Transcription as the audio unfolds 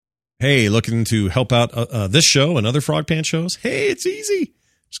Hey, looking to help out this show and other Frog Pants shows? Hey, it's easy.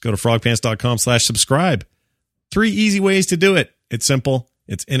 Just go to frogpants.com/subscribe. 3 easy ways to do it. It's simple,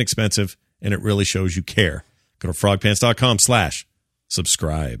 it's inexpensive, and it really shows you care. Go to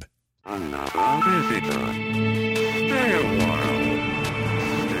frogpants.com/subscribe. Another visitor. Stay a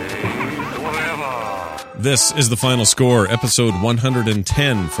while. Stay forever. This is the final score, episode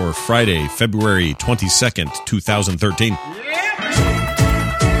 110 for Friday, February 22nd, 2013.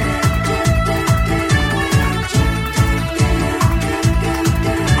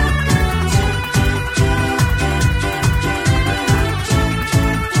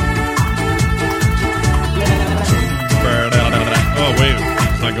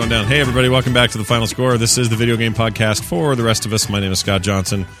 Going down. Hey, everybody. Welcome back to the final score. This is the video game podcast for the rest of us. My name is Scott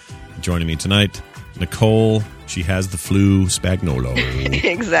Johnson. Joining me tonight, Nicole. She has the flu, Spagnolo.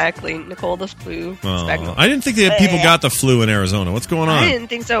 Exactly. Nicole the flu, Spagnolo. I didn't think that people got the flu in Arizona. What's going on? I didn't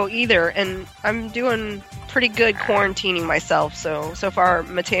think so either. And I'm doing pretty good quarantining myself. So far,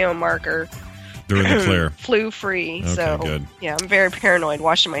 Mateo and Mark are during the clear. Flu-free. Okay, so, good. Yeah, I'm very paranoid,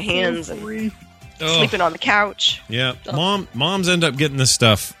 washing my hands and sleeping on the couch. Yeah, moms end up getting this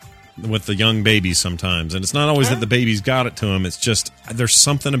stuff with the young babies sometimes, and it's not always that the baby's got it to them. It's just there's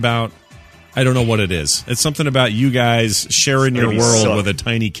something about, I don't know what it is. It's something about you guys sharing your world with a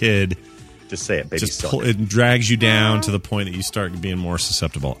tiny kid. Just say it, baby. It drags you down to the point that you start being more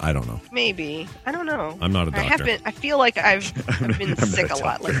susceptible. I don't know. Maybe. I don't know. I'm not a doctor. I feel like I've been sick a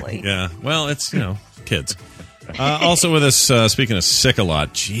lot lately. Yeah. Well, it's kids. Also with us, speaking of sick a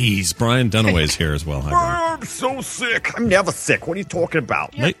lot, geez, Brian Dunaway's here as well. Hi, Brian. I'm so sick. I'm never sick. What are you talking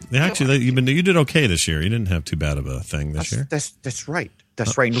about? Actually, you did okay this year. You didn't have too bad of a thing this year. That's right.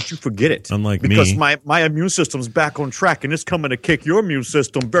 That's right. Don't you forget it. Unlike because me. my immune system's back on track, and it's coming to kick your immune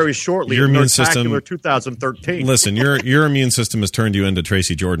system very shortly. Your immune system, 2013. Listen, your immune system has turned you into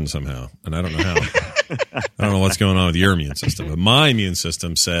Tracy Jordan somehow, and I don't know how. I don't know what's going on with your immune system, but my immune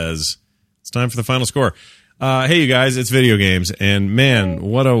system says it's time for the final score. Hey, you guys, it's video games, and man,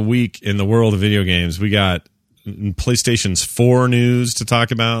 what a week in the world of video games. We got PlayStation's 4 news to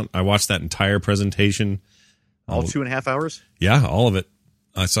talk about. I watched that entire presentation. All 2.5 hours? Yeah, all of it.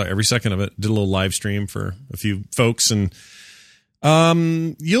 I saw every second of it. Did a little live stream for a few folks, and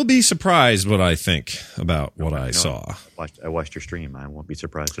you'll be surprised what I think about what I saw. I watched your stream. I won't be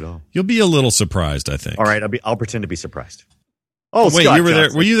surprised at all. You'll be a little surprised, I think. All right, I'll pretend to be some surprised. Oh, wait, Scott you were Johnson.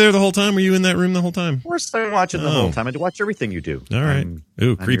 there? Were you there the whole time? Were you in that room the whole time? Of course, I'm watching the whole time. I watch everything you do. All right.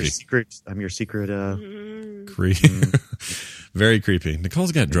 Creepy. I'm your secret. Very creepy.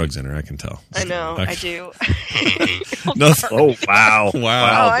 Nicole's got drugs in her. I can tell. I know. I do. Oh wow!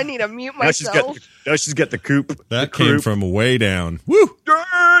 Wow! Oh, I need to mute myself. Now she's got the coop. That came from way down. Woo! All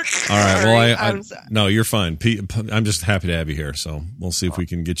right. Well, no, you're fine. I'm just happy to have you here. So we'll see if we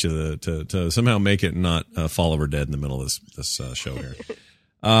can get you to somehow make it and not fall over dead in the middle of this show here.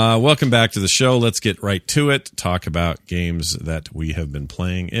 Welcome back to the show. Let's get right to it. Talk about games that we have been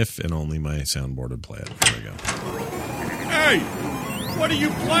playing, if and only my soundboard would play it. There we go. Hey, what are you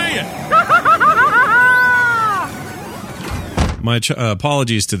playing? My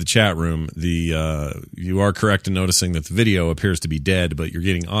apologies to the chat room. You are correct in noticing that the video appears to be dead, but you're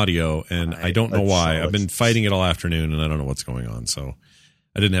getting audio, and I don't know why. I've been fighting it all afternoon, and I don't know what's going on, so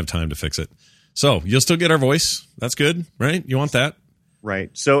I didn't have time to fix it. So you'll still get our voice. That's good, right? You want that?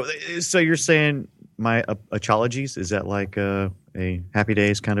 Right. So you're saying my achologies? Is that like a Happy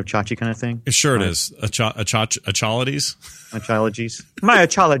Days kind of chachi kind of thing? Sure it is. Achologies? Achologies. My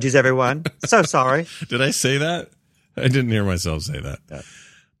achologies, everyone. So sorry. Did I say that? I didn't hear myself say that,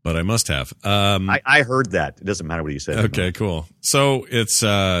 but I must have. I heard that. It doesn't matter what you said. Okay, cool. So it's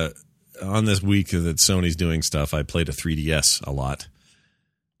on this week that Sony's doing stuff. I played a 3DS a lot.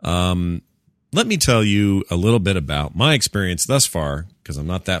 Let me tell you a little bit about my experience thus far, because I'm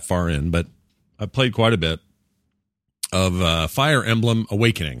not that far in, but I've played quite a bit of Fire Emblem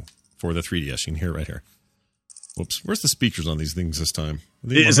Awakening for the 3DS. You can hear it right here. Whoops. Where's the speakers on these things this time?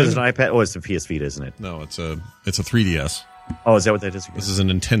 Is it an iPad? Oh, it's a PS Vita, isn't it? No, it's a 3DS. Oh, is that what that is? This is a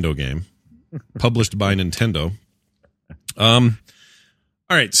Nintendo game published by Nintendo. All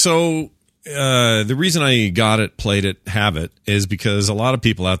right. So the reason I got it, played it, have it is because a lot of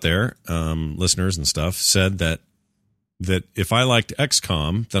people out there, listeners and stuff, said that if I liked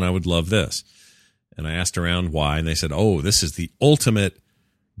XCOM, then I would love this. And I asked around why, and they said, oh, this is the ultimate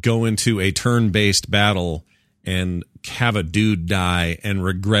go into a turn-based battle and have a dude die and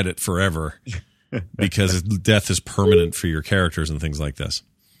regret it forever because death is permanent for your characters and things like this.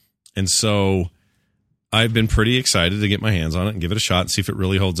 And so I've been pretty excited to get my hands on it and give it a shot and see if it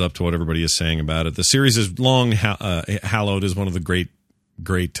really holds up to what everybody is saying about it. The series is long hallowed as one of the great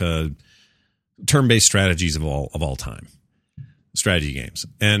turn-based strategies of all time, strategy games.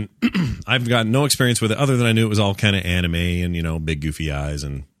 And I've got no experience with it other than I knew it was all kind of anime and big goofy eyes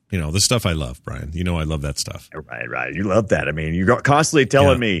and the stuff I love, Brian. I love that stuff. Right. You love that. I mean, you're constantly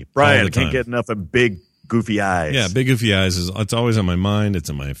telling me, Brian, I can't get enough of big goofy eyes. Yeah, big goofy eyes it's always on my mind. It's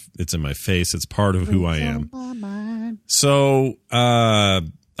in my face. It's part of who I am. So I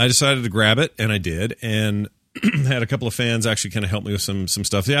decided to grab it, and I did, and had a couple of fans actually kind of help me with some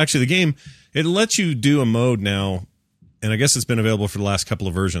stuff. Actually, the game, it lets you do a mode now, and I guess it's been available for the last couple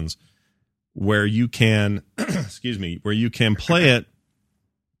of versions, where you can where you can play it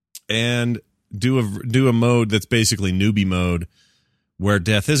and do a mode that's basically newbie mode, where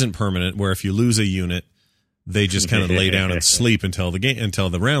death isn't permanent, where if you lose a unit, they just kind of lay down and sleep until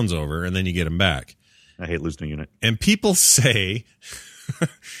the round's over, and then you get them back. I hate losing a unit. And people say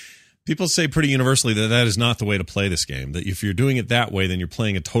pretty universally that is not the way to play this game. That if you're doing it that way, then you're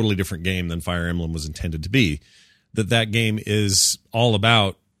playing a totally different game than Fire Emblem was intended to be. That game is all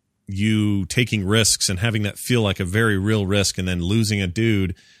about you taking risks and having that feel like a very real risk, and then losing a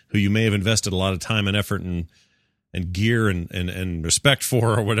dude who you may have invested a lot of time and effort and gear and respect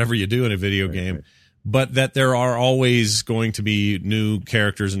for, or whatever you do in a video game. Right. But that there are always going to be new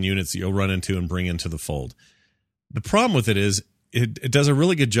characters and units that you'll run into and bring into the fold. The problem with it is it does a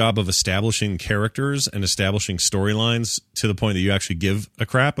really good job of establishing characters and establishing storylines to the point that you actually give a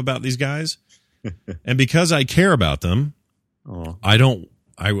crap about these guys. And because I care about them,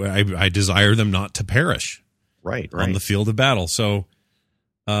 I desire them not to perish on the field of battle. So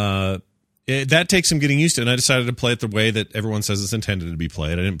that takes some getting used to, and I decided to play it the way that everyone says it's intended to be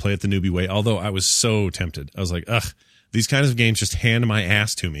played. I didn't play it the newbie way, although I was so tempted. I was like, ugh, these kinds of games just hand my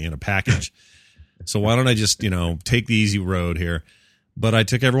ass to me in a package. So why don't I just, take the easy road here? But I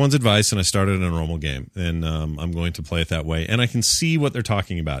took everyone's advice and I started a normal game, and I'm going to play it that way. And I can see what they're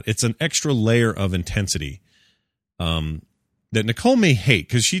talking about. It's an extra layer of intensity that Nicole may hate,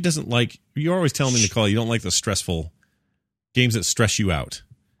 because she doesn't like, you're always telling me, Nicole, you don't like the stressful games that stress you out.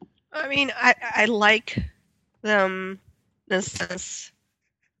 I mean, I like them in a sense.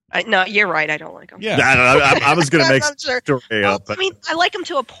 No, you're right. I don't like them. Yeah, I was going to make sure. Story up. But. I mean, I like them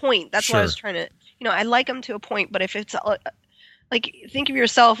to a point. That's Sure. what I was trying to. I like them to a point. But if it's like, think of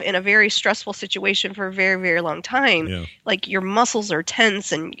yourself in a very stressful situation for a very, very long time. Yeah. Like your muscles are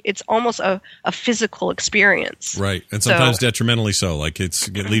tense, and it's almost a physical experience. Right, and sometimes detrimentally so. Like it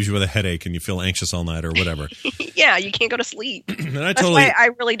leaves you with a headache, and you feel anxious all night or whatever. Yeah, you can't go to sleep. And That's why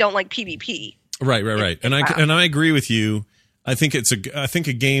I really don't like PvP. Right. And I agree with you. I think a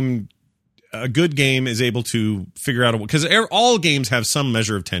good game is able to figure out because all games have some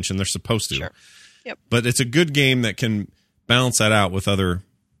measure of tension. They're supposed to. Sure. Yep. But it's a good game that can balance that out with other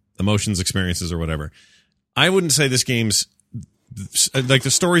emotions, experiences, or whatever. I wouldn't say this game's like,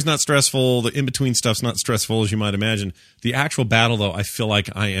 the story's not stressful. The in-between stuff's not stressful, as you might imagine. The actual battle, though, I feel like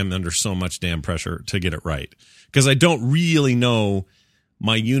I am under so much damn pressure to get it right, because I don't really know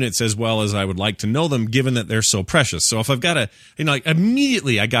my units as well as I would like to know them, given that they're so precious. So if I've got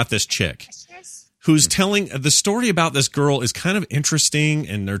immediately I got this chick who's telling the story about this girl is kind of interesting,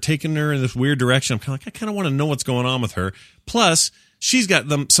 and they're taking her in this weird direction. I'm kind of like, I kind of want to know what's going on with her. Plus, she's got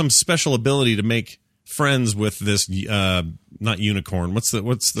some special ability to make friends with this not unicorn. What's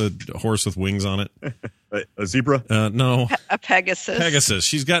the horse with wings on it? A zebra? No. A Pegasus. Pegasus.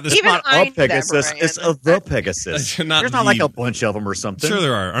 She's got this. Even not I a knew that, Pegasus. Brian. It's the Pegasus. Not There's not like a bunch of them or something. Sure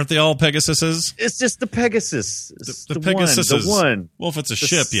there are. Aren't they all Pegasuses? It's just the Pegasus. It's The Pegasuses. The one. Well, if it's a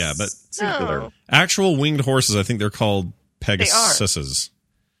ship, yeah, but Singular. No. actual winged horses, I think they're called Pegasuses.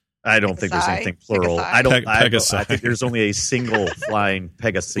 I don't think there's anything plural. Pegasi. I don't. Pegasi. I think there's only a single flying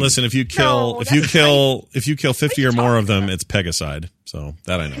Pegasus. Listen, if you kill 50 or more of them, it's Pegacide. So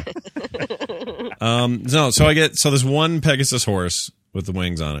that I know. So there's one Pegasus horse with the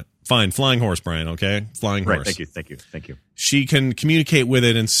wings on it. Fine, flying horse, Brian. Okay, flying horse. Right. Thank you. She can communicate with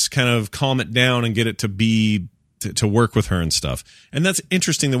it and kind of calm it down and get it to work with her and stuff. And that's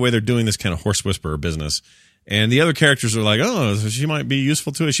interesting, the way they're doing this kind of horse whisperer business. And the other characters are like, oh, she might be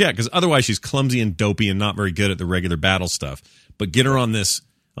useful to us yet, because otherwise she's clumsy and dopey and not very good at the regular battle stuff. But get her on this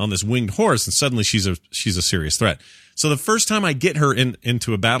winged horse, and suddenly she's a serious threat. So the first time I get her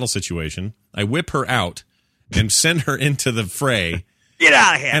into a battle situation, I whip her out and send her into the fray. Get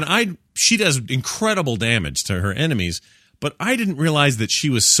out of here! And she does incredible damage to her enemies, but I didn't realize that she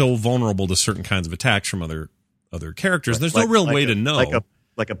was so vulnerable to certain kinds of attacks from other characters. There's no real way to know.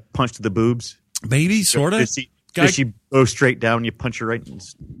 Like a punch to the boobs. Maybe, sort of. guy. Does she go straight down? You punch her right.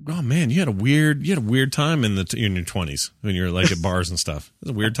 Oh man, you had a weird time in your 20s when you were like at bars and stuff. It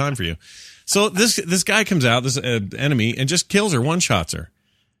was a weird time for you. So this guy comes out, this enemy, and just kills her, one-shots her.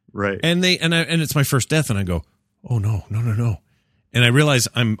 Right. And it's my first death, and I go, oh no. And I realize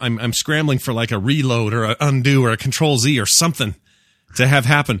I'm scrambling for like a reload or an undo or a control Z or something to have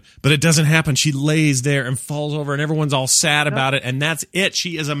happen, but it doesn't happen. She lays there and falls over, and everyone's all sad about it, and that's it.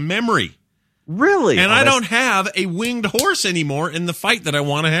 She is a memory. Really? And I don't have a winged horse anymore in the fight that I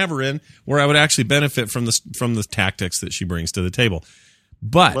want to have her in, where I would actually benefit from the tactics that she brings to the table.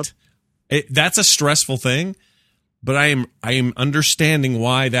 But that's a stressful thing. But I am understanding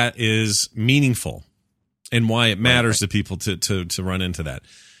why that is meaningful and why it matters to people to run into that.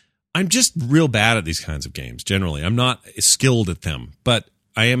 I'm just real bad at these kinds of games. Generally, I'm not skilled at them, but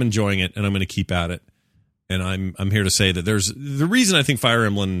I am enjoying it, and I'm going to keep at it. And I'm here to say that there's the reason I think Fire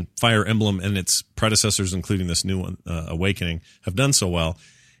Emblem and its predecessors, including this new one, Awakening, have done so well,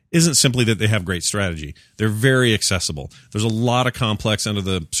 isn't simply that they have great strategy. They're very accessible. There's a lot of complex under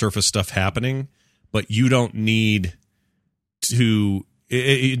the surface stuff happening, but you don't need to.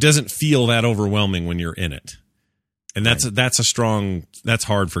 It doesn't feel that overwhelming when you're in it, and that's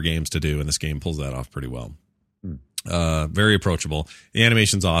hard for games to do, and this game pulls that off pretty well. Very approachable. The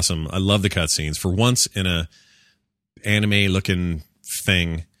animation's awesome. I love the cutscenes. For once in a anime looking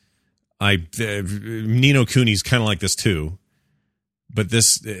thing, Ni no Kuni's kind of like this too, but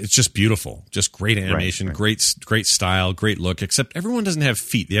it's just beautiful. Just great animation, great style, great look. Except everyone doesn't have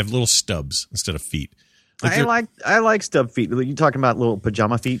feet; they have little stubs instead of feet. I like stub feet. You talking about little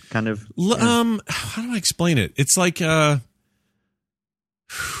pajama feet, kind of? How do I explain it? It's like if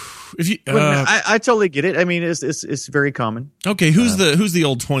you, I totally get it. I mean, it's very common. Okay, who's the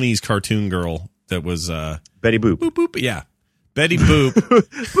old 20s cartoon girl that was Betty Boop? Boop boop. Yeah, Betty Boop. Boop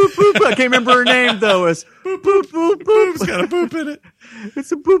boop. I can't remember her name though. It's boop boop boop boop. It's got a boop in it.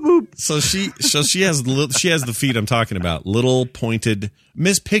 It's a boop boop. So she has the feet I'm talking about. Little pointed.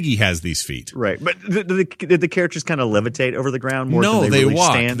 Miss Piggy has these feet. Right, but did the characters kind of levitate over the ground more? No, than they really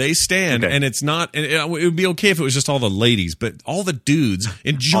walk. Stand? They stand, and it's not. It would be okay if it was just all the ladies, but all the dudes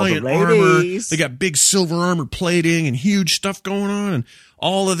in giant armor. They got big silver armor plating and huge stuff going on, and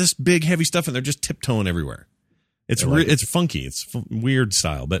all of this big heavy stuff, and they're just tiptoeing everywhere. It's funky. It's weird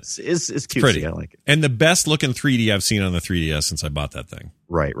style, but it's cutesy. Pretty. I like it. And the best looking 3D I've seen on the 3DS since I bought that thing.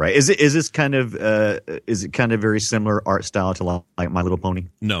 Right. Is it kind of very similar art style to like My Little Pony?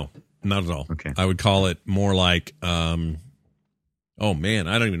 No, not at all. Okay. I would call it more like oh man,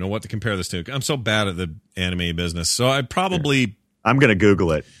 I don't even know what to compare this to. I'm so bad at the anime business. So I'm going to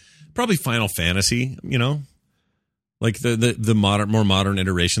Google it. Probably Final Fantasy, like the more modern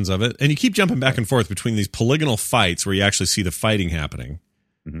iterations of it. And you keep jumping back and forth between these polygonal fights where you actually see the fighting happening.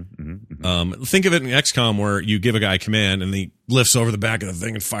 Think of it in XCOM where you give a guy a command and he lifts over the back of the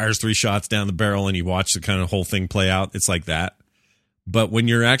thing and fires 3 shots down the barrel and you watch the kind of whole thing play out. It's like that. But when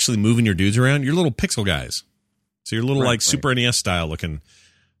you're actually moving your dudes around, you're little pixel guys. So you're little Super NES style looking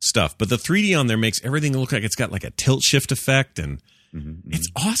stuff. But the 3D on there makes everything look like it's got like a tilt shift effect, and it's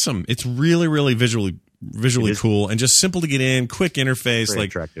awesome. It's really, really visually cool and just simple to get in, quick interface. Very like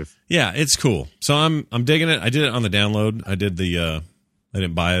attractive. Yeah, it's cool. So I'm digging it. I did it on the download. I did I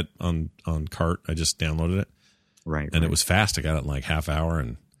didn't buy it on cart. I just downloaded it. Right. And it was fast. I got it in like half hour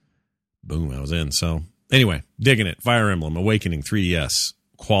and boom, I was in. So anyway, digging it. Fire Emblem, Awakening, 3DS.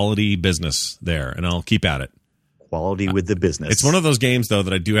 Quality business there, and I'll keep at it. Quality with the business. It's one of those games, though,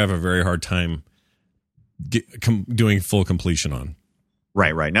 that I do have a very hard time doing full completion on.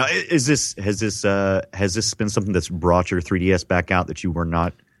 Right. Now, has this been something that's brought your 3DS back out that you were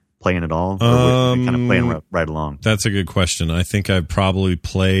not playing at all? Or were you kind of playing right along? That's a good question. I think I've probably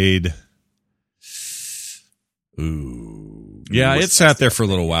played. Ooh, yeah, it sat there for a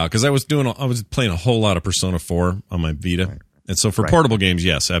little while because I was playing a whole lot of Persona 4 on my Vita, right. And so for portable games,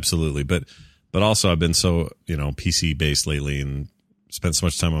 yes, absolutely, but also I've been so PC based lately and spent so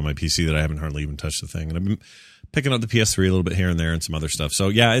much time on my PC that I haven't hardly even touched the thing, and I've been picking up the PS3 a little bit here and there and some other stuff. So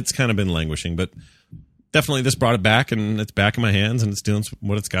yeah, it's kind of been languishing, but definitely this brought it back, and it's back in my hands, and it's doing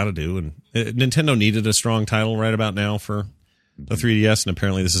what it's got to do. And Nintendo needed a strong title right about now for the 3DS, and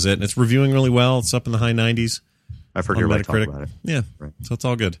apparently this is it. And it's reviewing really well. It's up in the high 90s. I've heard everybody talk about it. Yeah, right. So it's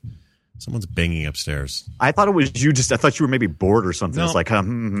all good. Someone's banging upstairs. I thought it was you. I thought you were maybe bored or something. No. It's like,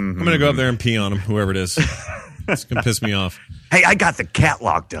 I'm going to go up there and pee on him, whoever it is. It's going to piss me off. Hey, I got the cat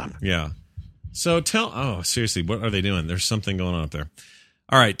locked up. Yeah. So seriously, what are they doing? There's something going on up there.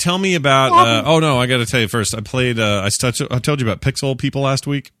 All right, tell me about. I got to tell you first. I played. I told you about Pixel People last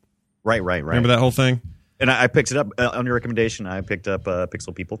week. Right. Remember that whole thing? And I picked it up on your recommendation. I picked up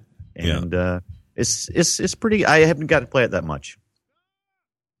Pixel People, and It's pretty. I haven't got to play it that much.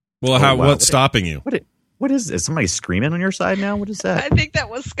 Well, wow. what's stopping you? What is this? Somebody screaming on your side now? What is I that? think that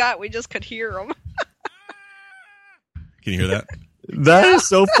was Scott. We just could hear him. Can you hear that? That is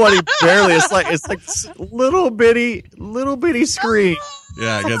so funny. Barely. It's like little bitty scream.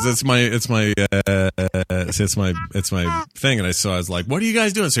 Yeah, because it's my thing, and I was like, "What are you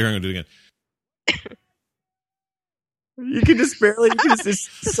guys doing?" So here I'm gonna do it again. You can just barely.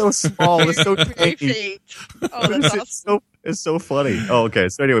 It's so small. It's so Very tiny. faint. Oh, that's awesome. It's so funny. Oh, okay.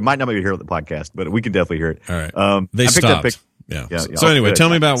 So anyway, might not be here on the podcast, but we can definitely hear it. All right. I They picked up stopped. Yeah. Yeah, So anyway, good. tell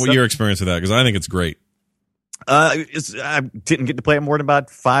me about So- your experience with that, because I think it's great. I didn't get to play it more than about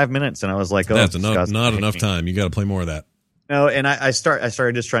 5 minutes, and I was like, "Oh, That's Scott's not gonna enough hate me. time. You got to play more of that. No, and I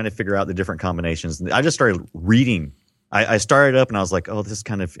started just trying to figure out the different combinations. I just started reading. I started up and I was like, oh, this is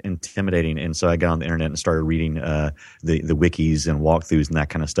kind of intimidating. And so I got on the internet and started reading the wikis and walkthroughs and that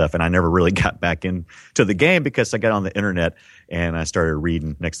kind of stuff. And I never really got back into the game because I got on the internet and I started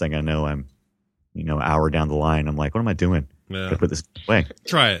reading. Next thing I know, I'm an hour down the line. I'm like, what am I doing? Yeah. Gotta put this away.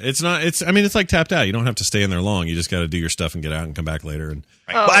 Try it. It's like Tapped Out. You don't have to stay in there long. You just got to do your stuff and get out and come back later. And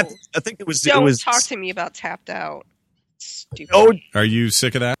Oh, But I think it was. don't it was. talk to me about Tapped Out. Stupid. Oh, are you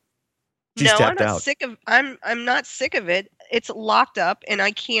sick of that? she's no, I'm tapped not out. sick of. I'm not sick of it. It's locked up, and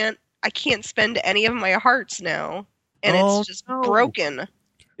I can't spend any of my hearts now, and Oh, it's just no. broken.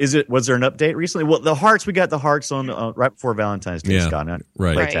 Was there an update recently? Well, the hearts, we got the hearts on right before Valentine's Day, Yeah, Scott. Not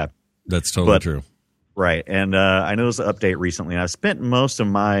right. play Right. Tap. That's totally But- true. Right. And I know there's an update recently, and I've spent most of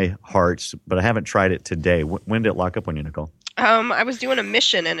my hearts, but I haven't tried it today. When did it lock up on you, Nicole? I was doing a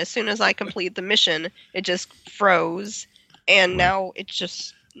mission, and as soon as I complete the mission, it just froze, and now it's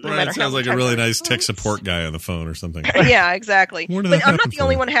just. No Brian matter how sounds like a many really times nice tech support guy on the phone or something. Yeah, exactly. Where did But that I'm not happen the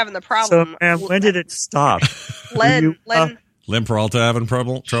only from? one having the problem. when did it stop? Len, you- Len, Lynn Peralta having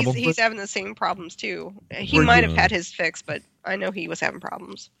trouble? he's having the same problems too. He Were might you- have had his fix, but I know he was having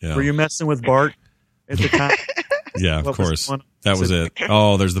problems. Yeah, Were you messing with Bart at the time? yeah, of What was course. the one? That was it.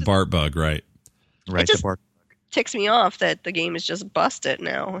 Oh, there's the Bart bug, right? Right, just- the Bart. Ticks me off that the game is just busted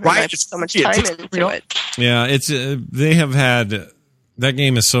now. And Right, I put so much it time ticks me into off. it. Yeah, it's they have had that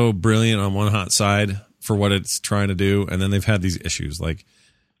game is so brilliant on one hot side for what it's trying to do, and then they've had these issues like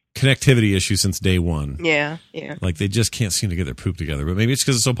connectivity issues since day one. Yeah, yeah. Like they just can't seem to get their poop together. But maybe it's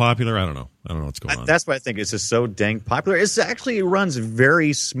because it's so popular. I don't know. I don't know what's going on. That's why I think it's just so dang popular. It actually runs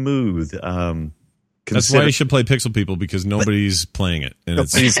very smooth. That's why you should play Pixel People, because nobody's playing it, and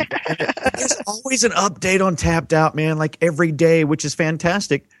it's There's always an update on Tapped Out, man, like every day, which is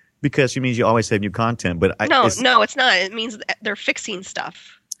fantastic because it means you always have new content. But No, it's not. It means that they're fixing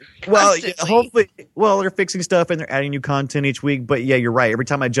stuff. Well, constantly. hopefully, they're fixing stuff and they're adding new content each week. But yeah, you're right. Every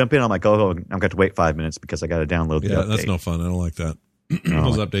time I jump in, I'm like, oh, I've got to wait 5 minutes because I got to download the yeah, update. that's no fun. I don't like that.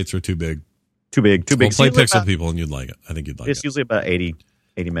 Those updates are too big. Too big. Well, It's play usually Pixel about- People, and you'd like it. I think you'd like It's it. usually about 80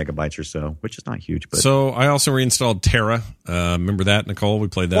 megabytes or so, which is not huge. But So I also reinstalled Terra. Remember that, Nicole? We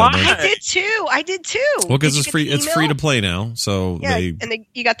played that. Why? a bunch. I did too. Well, because Did you it's get free. the It's email? free to play now. So Yeah, they and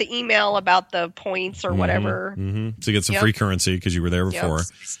you got the email about the points or whatever. to get some Yep. free currency because you were there Yep. before.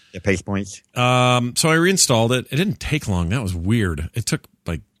 the pace points. So I reinstalled it. It didn't take long. That was weird. It took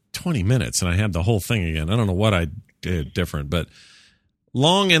like 20 minutes, and I had the whole thing again. I don't know what I did different, but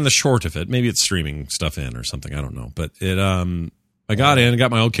long and the short of it, maybe it's streaming stuff in or something. I don't know, but it. I got in,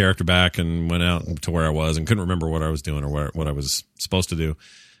 got my old character back, and went out to where I was, and couldn't remember what I was doing or what I was supposed to do.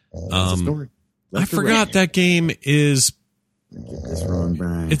 I forgot that game is. That's wrong,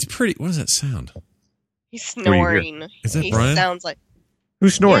 Brian. It's pretty. What does that sound? He's What do you hear? snoring. Is that he Brian? sounds like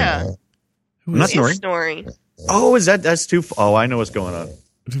Who's snoring? Yeah. Who I'm not is- he's snoring. snoring. Oh, that's too. Oh, I know what's going on.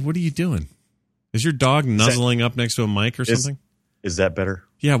 Dude, what are you doing? Is your dog nuzzling up next to a mic or something? Is that better?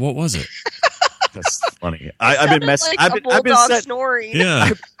 Yeah. What was it? That's funny. I've been messing. Like I've been set. snoring.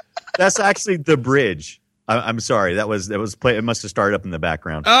 Yeah. That's actually the bridge. I'm sorry. That was play. It must have started up in the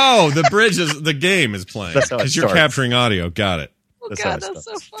background. Oh, the bridge is the game is playing That's how it because you're starts. capturing audio. Got it. Oh That's how god, it that's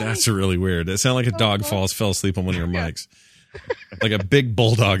so starts. funny. That's really weird. It sounded like a dog fell asleep on one of your mics, like a big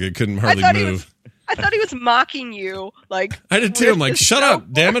bulldog. It couldn't hardly thought he move. I thought he was mocking you. Like I did too. I'm like, shut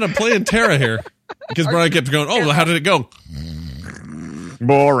up, damn it! I'm playing Terra here because Brian kept going. Oh, how did it go?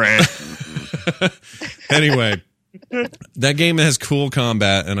 Boring. Anyway, that game has cool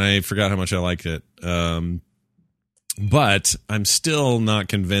combat, and I forgot how much I liked it. But I'm still not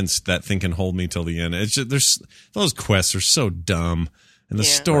convinced that thing can hold me till the end. It's just those quests are so dumb, and the Yeah.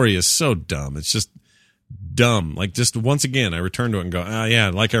 story is so dumb. It's just dumb. Like just once again, I return to it and go, yeah,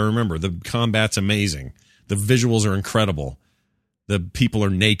 like I remember. The combat's amazing. The visuals are incredible. The people are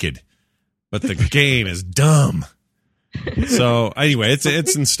naked, but the game is dumb. So anyway,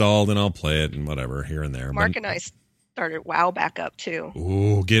 it's installed, and I'll play it and whatever here and there. Mark and I started WoW back up too.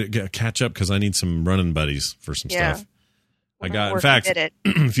 Ooh, catch up because I need some running buddies for some stuff. In We're fact, committed.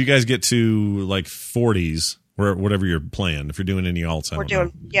 if you guys get to like 40s or whatever you're playing, if you're doing any alts,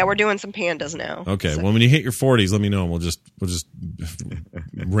 We're doing some pandas now. Okay, So- well, when you hit your 40s, let me know, and we'll just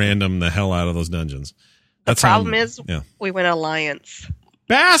random the hell out of those dungeons. The problem is we went Alliance.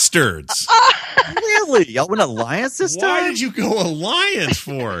 Bastards! Really? Y'all went Alliance this time? Why did you go Alliance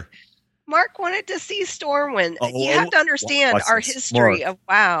for? Mark wanted to see Stormwind. Oh, You have to understand watch our this. history Smart. of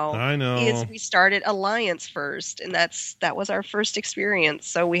WoW. I know. Is we started Alliance first, and that was our first experience.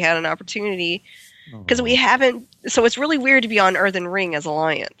 So we had an opportunity because we haven't. So it's really weird to be on Earthen Ring as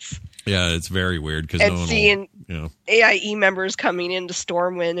Alliance Yeah, it's very weird because and no one seeing will, AIE members coming into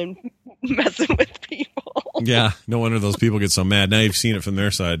Stormwind and messing with people. Yeah, no wonder those people get so mad. Now you've seen it from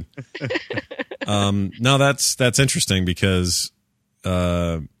their side. No, that's interesting because,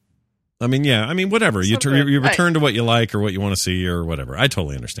 whatever. You return to what you like or what you want to see or whatever. I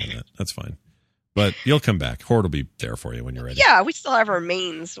totally understand that. That's fine. But you'll come back. Horde will be there for you when you're ready. Yeah, we still have our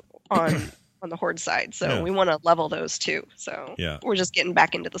mains on the Horde side, so we want to level those too. So we're just getting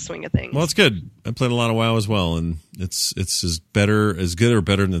back into the swing of things. Well, it's good. I played a lot of WoW as well, and it's as good or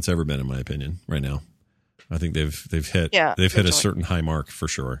better than it's ever been in my opinion right now. I think they've hit a certain high mark for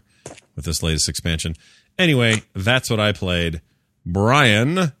sure with this latest expansion. Anyway, that's what I played.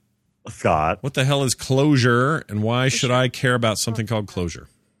 Brian, Scott, what the hell is Closure, and why should I care about something called Closure?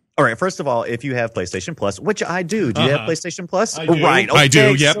 All right. First of all, if you have PlayStation Plus, which I do, do you have PlayStation Plus? I do. Right. Okay, I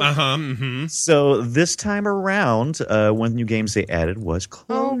do. Yep. So, so this time around, one of the new games they added was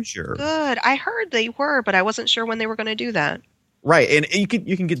Closure. Oh, good. I heard they were, but I wasn't sure when they were going to do that. Right, and you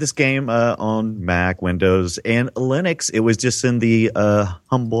can get this game on Mac, Windows, and Linux. It was just in the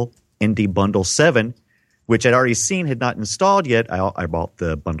humble Indie Bundle 7, which I'd already seen, had not installed yet. I bought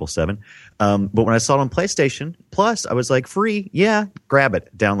the Bundle 7. But when I saw it on PlayStation Plus, I was like, free, yeah, grab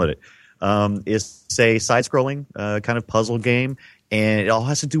it, download it. It's a side-scrolling kind of puzzle game, and it all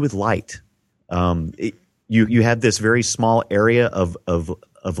has to do with light. You have this very small area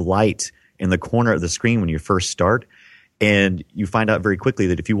of light in the corner of the screen when you first start, and you find out very quickly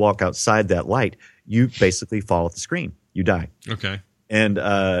that if you walk outside that light, you basically fall off the screen. You die. Okay. And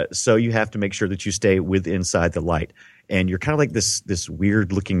so you have to make sure that you stay inside the light. And you're kind of like this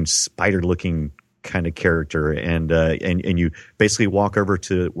weird-looking, spider-looking kind of character. And you basically walk over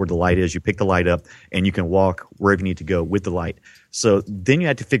to where the light is. You pick the light up, and you can walk wherever you need to go with the light. So then you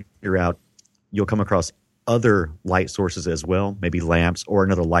have to figure out you'll come across other light sources as well, maybe lamps or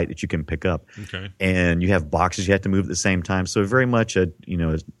another light that you can pick up. Okay. And you have boxes you have to move at the same time. So very much a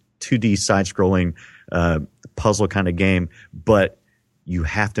 2D side-scrolling puzzle kind of game, but you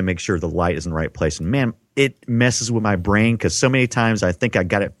have to make sure the light is in the right place. And man, it messes with my brain because so many times I think I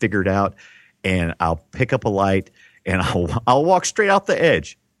got it figured out, and I'll pick up a light and I'll walk straight off the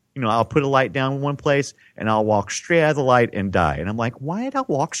edge. I'll put a light down in one place and I'll walk straight out of the light and die. And I'm like, why did I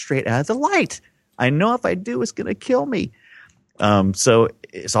walk straight out of the light? I know if I do, it's going to kill me. So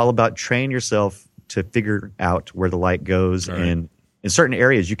it's all about training yourself to figure out where the light goes. Right. And in certain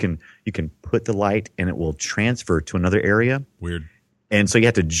areas, you can put the light and it will transfer to another area. Weird. And so you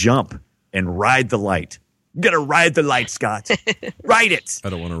have to jump and ride the light. You got to ride the light, Scott. Ride it. I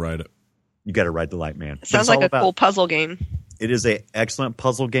don't want to ride it. You got to ride the light, man. Sounds like a cool puzzle game. It is an excellent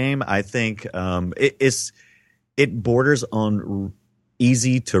puzzle game. I think it borders on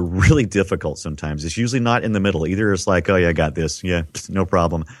easy to really difficult sometimes. It's usually not in the middle. Either it's like, oh, yeah, I got this. Yeah, no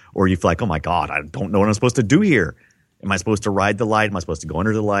problem. Or you feel like, oh, my God, I don't know what I'm supposed to do here. Am I supposed to ride the light? Am I supposed to go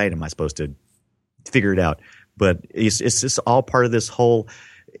under the light? Am I supposed to figure it out? But it's just all part of this whole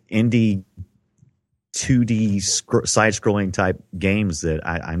indie 2D side-scrolling type games that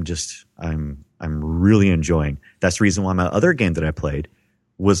I'm really enjoying. That's the reason why my other game that I played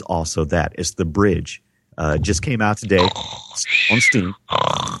was also that. It's The Bridge. Just came out today on Steam,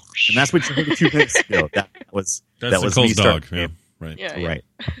 and that's what you heard a few minutes ago. That was Nicole's dog. Yeah, right. Yeah. Right.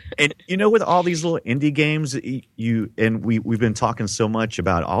 And with all these little indie games, we've been talking so much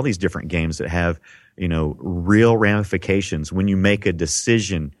about all these different games that have real ramifications when you make a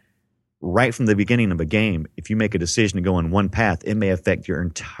decision right from the beginning of a game. If you make a decision to go in one path, it may affect your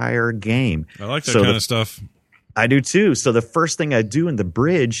entire game. I like that kind of stuff. I do too. So the first thing I do in The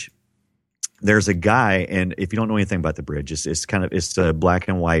Bridge, there's a guy, and if you don't know anything about The Bridge, it's a black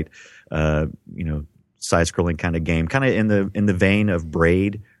and white, side-scrolling kind of game, kind of in the vein of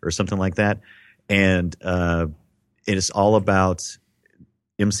Braid or something like that, and it is all about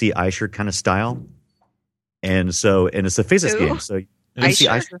MC Escher kind of style, and it's a physics game. So MC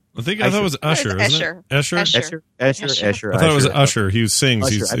Usher? Usher? I thought it was Usher. It's Isn't it? Usher. Usher. I thought it was Usher. He sings.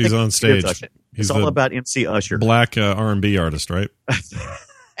 Usher. I He's think on it's stage. Usher. He's It's all the about MC Usher. black R&B artist, right?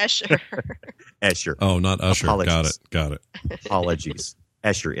 Escher. Escher. Oh, not Usher. Apologies. Got it. Apologies.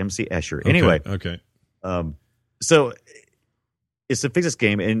 Escher. MC Escher. Anyway, Okay. so it's a physics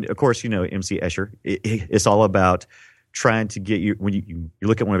game, and of course, MC Escher. It's all about trying to get you when you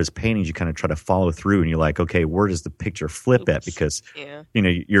look at one of his paintings, you kind of try to follow through, and you're like, okay, where does the picture flip at? Because Yeah.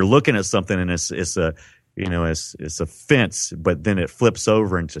 you're looking at something, and it's a fence, but then it flips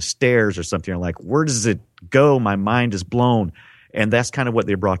over into stairs or something. You're like, where does it go? My mind is blown. And that's kind of what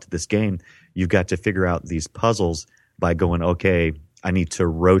they brought to this game. You've got to figure out these puzzles by going, okay, I need to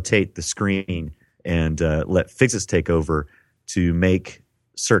rotate the screen and let physics take over to make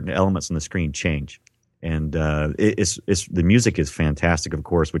certain elements on the screen change. And it's the music is fantastic, of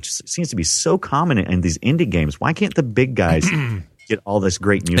course, which seems to be so common in these indie games. Why can't the big guys get all this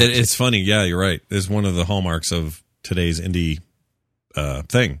great music? It's funny. Yeah, you're right. It's one of the hallmarks of today's indie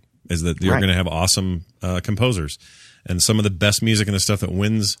thing is that you're Right. going to have awesome composers and some of the best music and the stuff that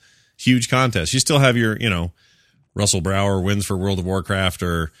wins huge contests. You still have your, Russell Brower wins for World of Warcraft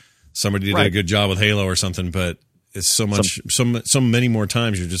or somebody did a Right. good job with Halo or something, but it's so many more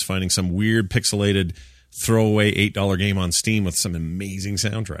times you're just finding some weird pixelated throwaway $8 game on Steam with some amazing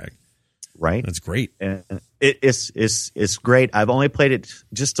soundtrack. Right? That's great. And it's great. I've only played it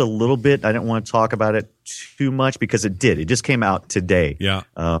just a little bit. I didn't want to talk about it too much because it just came out today. Yeah.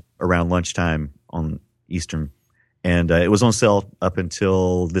 Around lunchtime on Eastern, and it was on sale up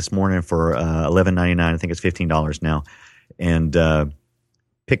until this morning for $11.99. I think it's $15 now, and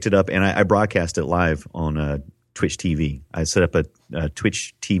picked it up and I broadcast it live on Twitch TV. I set up a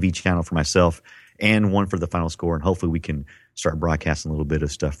Twitch TV channel for myself and one for the final score, and hopefully we can start broadcasting a little bit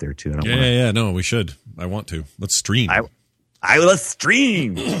of stuff there too. Yeah. No, we should. I want to. Let's stream. I will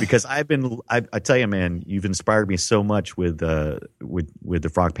stream because I tell you, man, you've inspired me so much with the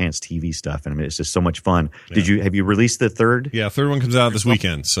Frog Pants TV stuff, and I mean, it's just so much fun. Yeah. Have you released the third? Yeah, third one comes out this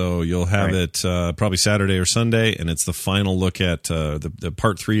weekend, so you'll have it probably Saturday or Sunday, and it's the final look at the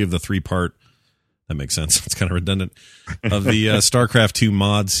part 3 of the 3-part. That makes sense. It's kind of redundant of the StarCraft 2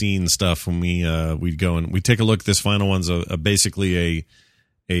 mod scene stuff. When we go and we take a look, this final one's basically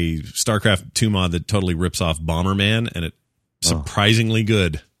a StarCraft 2 mod that totally rips off Bomberman, and it's surprisingly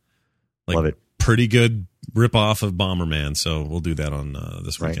good. Love it. Pretty good rip off of Bomberman. So we'll do that on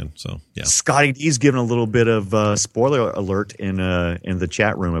this weekend. So yeah, Scotty D's giving a little bit of spoiler alert in the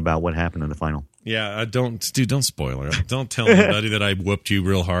chat room about what happened in the final. Yeah, don't spoil it. Don't tell anybody that I whooped you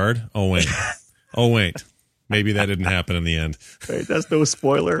real hard. Oh wait. Maybe that didn't happen in the end. Wait, that's no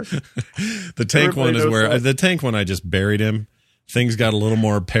spoiler. The tank Everybody one is knows where that. the tank one I just buried him. Things got a little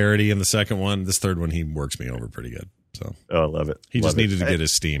more parity in the second one. This third one he works me over pretty good. So Oh, I love it. he just Love it. needed to get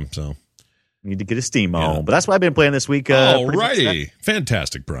his steam. So Need to get his steam on. Yeah. But that's what I've been playing this week. pretty much. alrighty,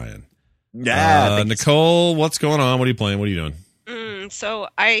 fantastic, Brian. Yeah. thank you. Nicole, what's going on? What are you playing? What are you doing? So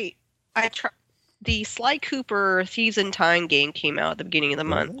I tried the Sly Cooper Thieves in Time game came out at the beginning of the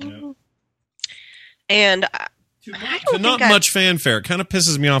month, and I don't Not think much fanfare. It kind of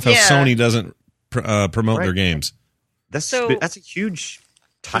pisses me off how Yeah. Sony doesn't promote their Right. games. That's a huge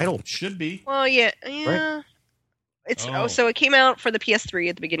title. Should be. Well, yeah. It's so it came out for the PS3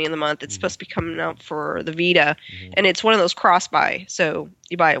 at the beginning of the month. It's supposed to be coming out for the Vita, and it's one of those cross-buy. So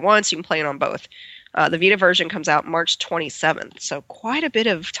you buy it once, you can play it on both. The Vita version comes out March 27th, so quite a bit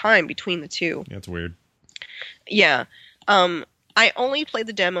of time between the two. That's weird. Yeah. I only played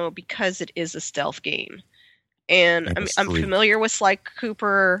the demo because it is a stealth game, and And I'm it's free. familiar with Sly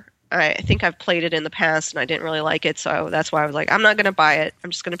Cooper. I think I've played it in the past, and I didn't really like it, so that's why I was like, I'm not going to buy it. I'm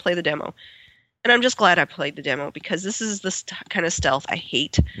just going to play the demo. And I'm just glad I played the demo because this is the kind of stealth I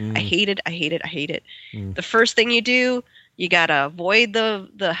hate. I hate it. I hate it. I hate it. The first thing you do, you gotta avoid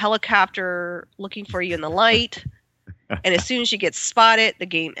the helicopter looking for you in the light. And as soon as you get spotted, the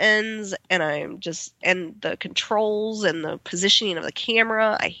game ends. And and the controls and the positioning of the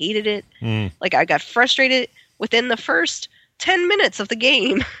camera, I hated it. Like I got frustrated within the first 10 minutes of the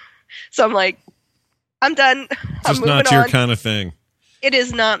game. So I'm like, I'm done. I'm Just moving not your on. kind of thing. It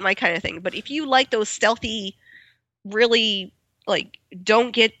is not my kind of thing. But if you like those stealthy, really like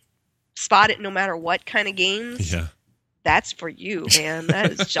don't get spotted no matter what kind of games, Yeah. that's for you, man.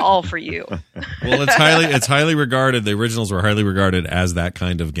 That is all for you. Well, it's highly regarded. The originals were highly regarded as that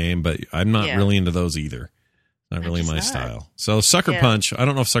kind of game, but I'm not Yeah. really into those either. Not really my just not. style. So Sucker Yeah. Punch, I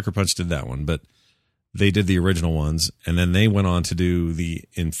don't know if Sucker Punch did that one, but they did the original ones, and then they went on to do the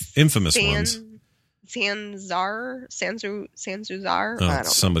infamous ones. Sanzuzar? I Oh, don't know.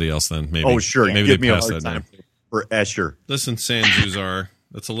 somebody else then. Maybe. Oh, sure. Maybe Give they me a passed hard that time. name. or Escher? Listen, Sanjuzar,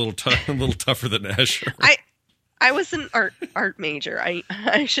 that's a little tough, a little tougher than Escher. I was an art major.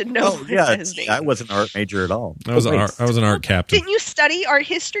 I should know. Oh yeah, his name. I wasn't an art major at all. I was an art captain. Didn't you study art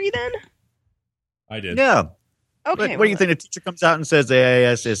history then? I did. Yeah. Okay. What do you think? The teacher comes out and says,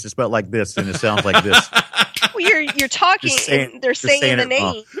 "AIS is spelled like this, and it sounds like this." Well, you're talking. And they're saying the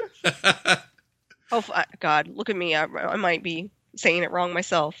name. Oh God! Look at me. I might be saying it wrong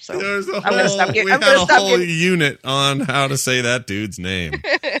myself. So There's a I'm gonna stop. we I'm had gonna a stop. whole unit on how to say that dude's name.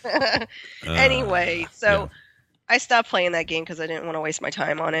 Anyway, so I stopped playing that game because I didn't want to waste my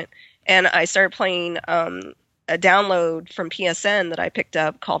time on it, and I started playing a download from PSN that I picked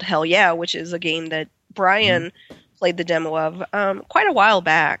up called Hell Yeah, which is a game that Brian played the demo of quite a while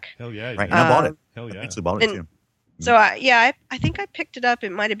back. Hell yeah! Right, and I bought it. Hell I yeah! actually bought it too. So I think I picked it up.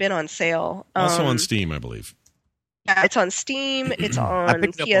 It might have been on sale. Also on Steam, I believe. Yeah, it's on Steam. It's I on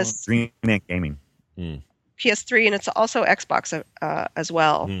picked it up on Green Man Gaming. PS3, and it's also Xbox as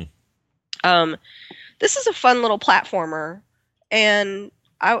well. This is a fun little platformer, and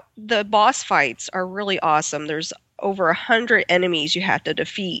the boss fights are really awesome. There's over 100 enemies you have to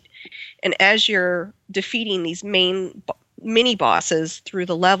defeat, and as you're defeating these main mini bosses through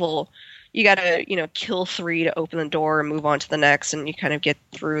the level, you got to kill 3 to open the door and move on to the next, and you kind of get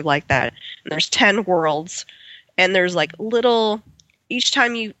through like that. And there's 10 worlds, and there's like little. Each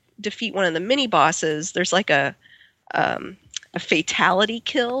time you defeat one of the mini bosses, there's like a fatality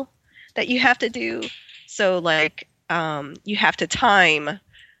kill that you have to do. So like you have to time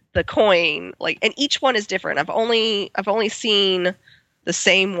the coin, like, and each one is different. I've only seen the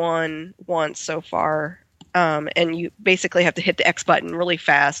same one once so far, and you basically have to hit the X button really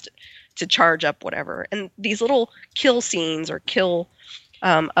fast to charge up whatever. And these little kill scenes or kill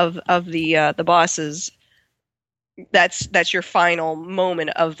of the bosses, that's your final moment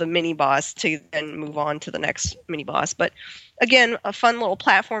of the mini boss to then move on to the next mini boss. But again, a fun little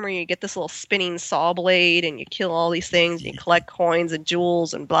platformer. You get this little spinning saw blade and you kill all these things and you collect coins and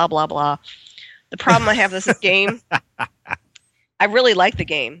jewels and blah blah blah. The problem I have with this game, I really like the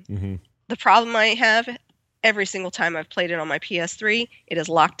game. Mm-hmm. The problem I have, every single time I've played it on my PS3, it has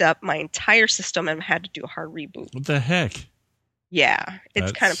locked up my entire system and I've had to do a hard reboot. What the heck? Yeah,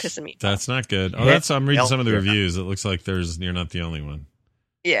 it's kind of pissing me off. That's not good. Oh, I'm reading some of the reviews. It looks like you're not the only one.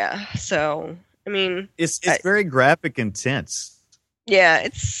 Yeah, so I mean, it's very graphic intense. Yeah,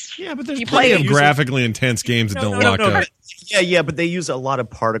 but there's you plenty play of graphically intense games that don't lock up. Yeah, but they use a lot of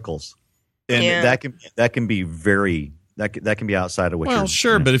particles, and that can be very. That can be outside of what you're... Well,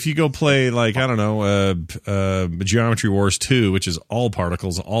 sure, but if you go play, like, I don't know, Geometry Wars 2, which is all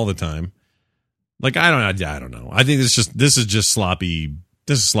particles all the time, like, I don't know. I think this is just sloppy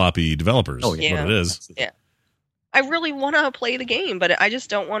developers. Oh, yeah. What it is. Yeah. I really want to play the game, but I just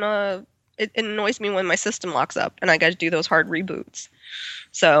don't want to... It annoys me when my system locks up, and I got to do those hard reboots.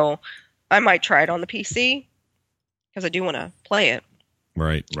 So I might try it on the PC, because I do want to play it.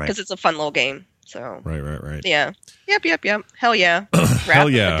 Right. Because it's a fun little game. So right. Yeah. Yep. Hell yeah. Hell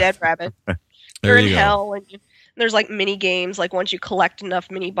yeah. The dead rabbit. You're in hell, and there's like mini games. Like once you collect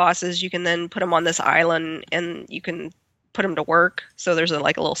enough mini bosses, you can then put them on this island, and you can put them to work. So there's a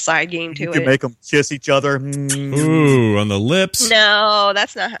little side game to it. You can make them kiss each other. Ooh, on the lips. No,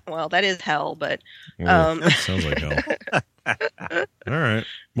 that's not. Well, that is hell, but sounds like hell. All right.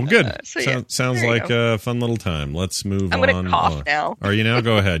 Well, good. Sounds like a fun little time. Let's move on. I'm going to cough now. Are you now?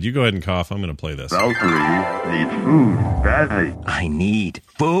 Go ahead. You go ahead and cough. I'm going to play this. Valkyrie needs food badly. I need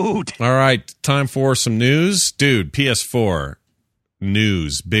food. All right. Time for some news. Dude, PS4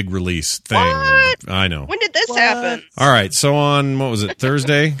 news. Big release thing. What? I know. When did this happen? All right. So on, what was it?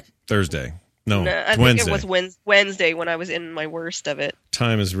 Thursday? No, I Wednesday. think it was Wednesday when I was in my worst of it.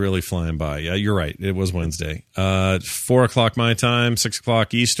 Time is really flying by. Yeah, you're right. It was Wednesday. 4:00 my time,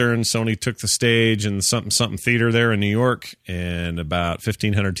 6:00 Eastern. Sony took the stage in something theater there in New York, and about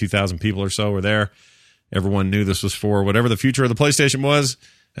 1,500, 2,000 people or so were there. Everyone knew this was for whatever the future of the PlayStation was,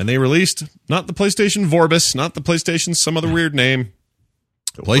 and they released not the PlayStation Vorbis, not the PlayStation some other weird name,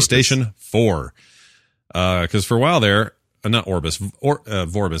 PlayStation 4. Because for a while there. Not Orbis,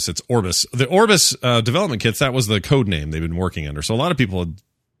 Vorbis. It's Orbis. The Orbis development kits, that was the code name they've been working under. So a lot of people had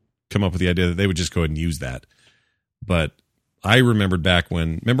come up with the idea that they would just go ahead and use that. But I remembered back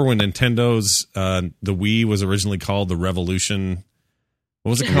remember when Nintendo's, the Wii was originally called the Revolution.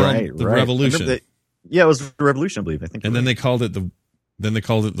 What was it called? The Revolution. It was the Revolution, I believe. I think. And then they called it the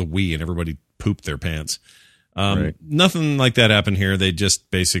Wii, and everybody pooped their pants. Nothing like that happened here. They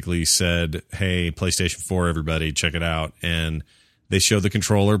just basically said, hey, PlayStation 4, everybody, check it out. And they showed the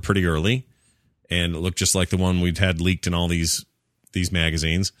controller pretty early, and it looked just like the one we'd had leaked in all these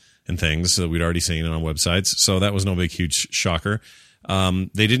magazines. and things that we'd already seen on websites. So that was no big, huge shocker.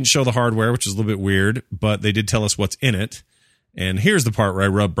 They didn't show the hardware, which is a little bit weird, but they did tell us what's in it. And here's the part where I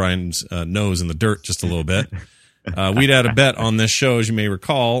rub Brian's nose in the dirt just a little bit. We'd had a bet on this show, as you may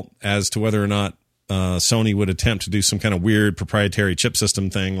recall, as to whether or not Sony would attempt to do some kind of weird proprietary chip system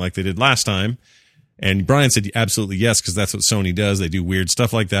thing like they did last time. And Brian said absolutely yes, because that's what Sony does. They do weird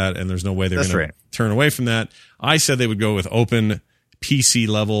stuff like that, and there's no way they're going to turn away from that. I said they would go with open PC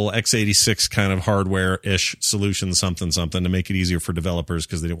level x86 kind of hardware-ish solution, something to make it easier for developers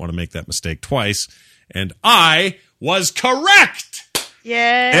because they didn't want to make that mistake twice. And I was correct.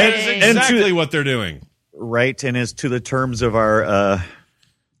 Yeah, that is exactly what they're doing. Right, and as to the terms of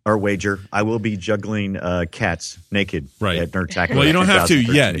our wager, I will be juggling cats naked at Nerdtacular. Well, you don't have to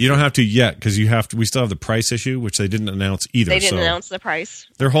yet. You don't have to yet because you have to. We still have the price issue, which they didn't announce either. They didn't announce the price.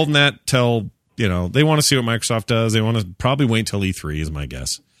 They're holding that till they want to see what Microsoft does. They want to probably wait till E3, is my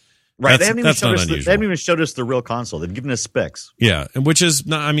guess. Right, they haven't even showed us the real console. They've given us specs. Yeah, and which is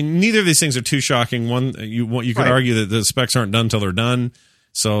not. I mean, neither of these things are too shocking. One, you could argue that the specs aren't done till they're done.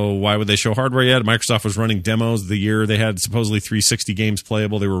 So why would they show hardware yet? Microsoft was running demos the year they had supposedly 360 games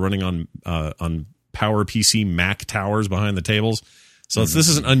playable. They were running on PowerPC Mac towers behind the tables. So this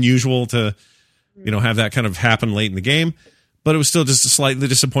isn't unusual to have that kind of happen late in the game. But it was still just slightly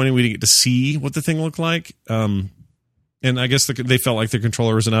disappointing we didn't get to see what the thing looked like. And I guess they felt like their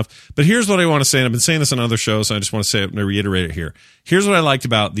controller was enough. But here's what I want to say, and I've been saying this on other shows, so I just want to say it and reiterate it here. Here's what I liked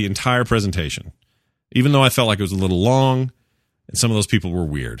about the entire presentation. Even though I felt like it was a little long, and some of those people were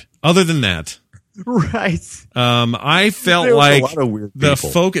weird. Other than that, right? I felt like the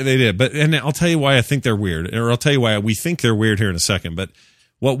focus they did, and I'll tell you why I think they're weird, or I'll tell you why we think they're weird here in a second. But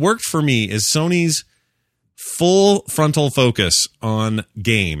what worked for me is Sony's full frontal focus on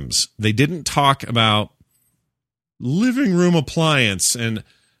games. They didn't talk about living room appliance and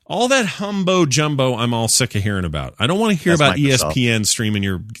all that humbo jumbo. I'm all sick of hearing about. I don't want to hear about Microsoft. ESPN streaming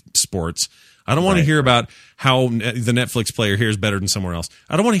your sports. I don't want to hear about how the Netflix player here is better than somewhere else.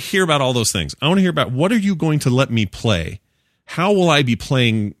 I don't want to hear about all those things. I want to hear about what are you going to let me play? How will I be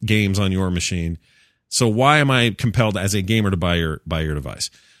playing games on your machine? So why am I compelled as a gamer to buy your device?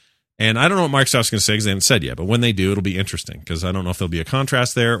 And I don't know what Microsoft's going to say because they haven't said yet. But when they do, it'll be interesting because I don't know if there'll be a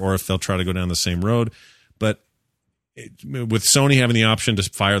contrast there or if they'll try to go down the same road. But with Sony having the option to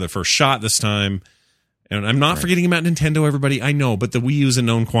fire the first shot this time, and I'm not forgetting about Nintendo, everybody. I know, but the Wii U is a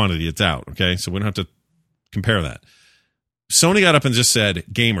known quantity. It's out, okay? So we don't have to compare that. Sony got up and just said,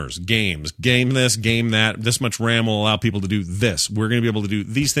 gamers, games, game this, game that. This much RAM will allow people to do this. We're going to be able to do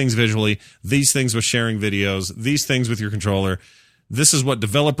these things visually, these things with sharing videos, these things with your controller. This is what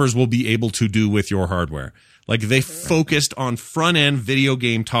developers will be able to do with your hardware. Like they focused on front-end video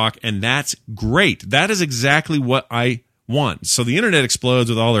game talk, and that's great. That is exactly what I want. So the internet explodes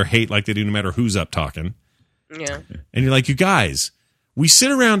with all their hate like they do no matter who's up talking. Yeah. And you're like, you guys, we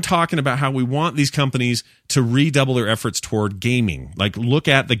sit around talking about how we want these companies to redouble their efforts toward gaming. Like, look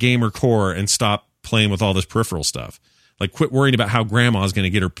at the gamer core and stop playing with all this peripheral stuff. Like, quit worrying about how grandma's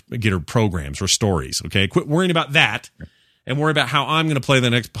going to get her programs or stories, okay? Quit worrying about that and worry about how I'm going to play the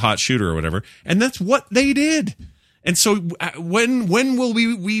next hot shooter or whatever. And that's what they did. And so when will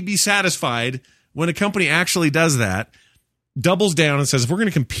we be satisfied when a company actually does that, doubles down and says, if we're going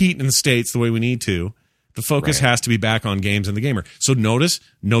to compete in the States the way we need to, the focus has to be back on games and the gamer. So notice,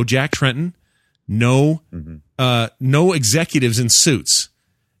 no Jack Tretton, no executives in suits.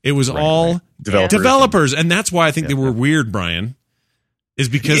 It was all developers. And that's why I think they were weird, Brian, is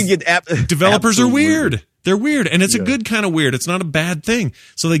because developers are weird. They're weird. And it's a good kind of weird. It's not a bad thing.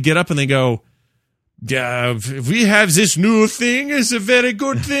 So they get up and they go, yeah, we have this new thing. It's a very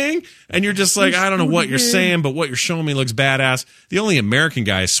good thing. And you're just like, I don't know what you're saying, but what you're showing me looks badass. The only American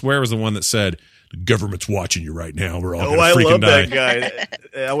guy, I swear, was the one that said, the government's watching you right now. We're all going to freaking die. I love that guy.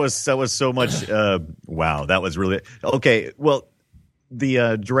 That was so much. Wow, that was really okay. Well,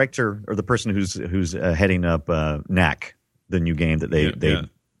 the director or the person who's heading up Knack, the new game that they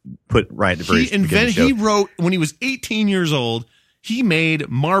put right at the very beginning of the show. He wrote when he was 18 years old. He made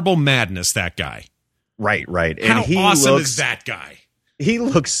Marble Madness. That guy. Right. And how awesome is that guy? He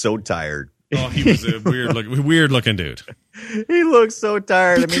looks so tired. Oh, he was a weird looking dude. He looks so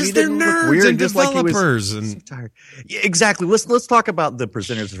tired. Because he they're didn't nerds look weird, and just developers. Like he was so tired. Yeah, exactly. Let's talk about the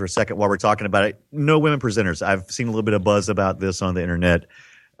presenters for a second while we're talking about it. No women presenters. I've seen a little bit of buzz about this on the internet.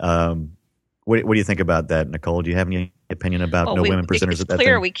 What do you think about that, Nicole? Do you have any opinion about no women presenters? It's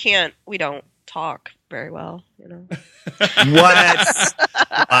clear we don't talk very well, you know. What?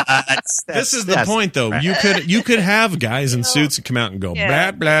 This is the point, though. You could have guys in suits that come out and go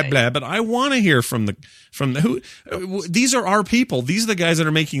blah blah blah, but I want to hear from the who. These are our people. These are the guys that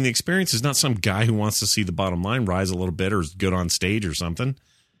are making the experiences, not some guy who wants to see the bottom line rise a little bit or is good on stage or something.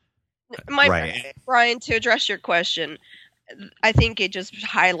 Brian, to address your question, I think it just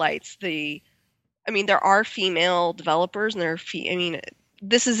highlights there are female developers and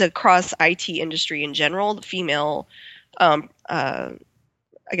this is across IT industry in general. The female, I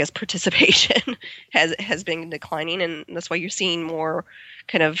guess, participation has been declining, and that's why you're seeing more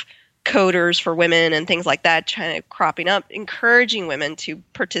kind of coders for women and things like that kind of cropping up, encouraging women to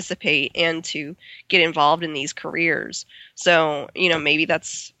participate and to get involved in these careers. So, maybe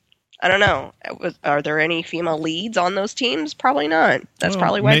that's, I don't know. Are there any female leads on those teams? Probably not. That's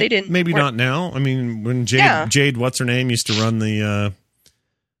probably why they didn't. Maybe not now. I mean, when Jade, what's her name, used to run the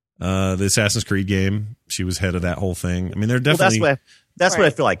Assassin's Creed game, she was head of that whole thing. I mean, they're definitely. Well, that's what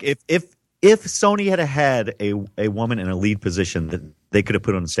I feel like. If Sony had a woman in a lead position that they could have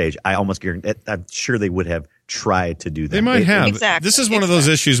put on stage, I almost guarantee. I'm sure they would have tried to do that. They might have. Exactly. This is one of those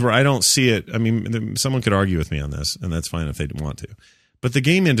issues where I don't see it. I mean, someone could argue with me on this, and that's fine if they want to. But the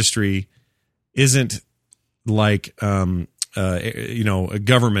game industry isn't like a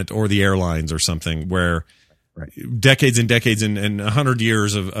government or the airlines or something where decades and decades and 100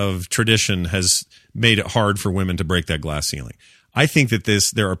 years of tradition has made it hard for women to break that glass ceiling. I think that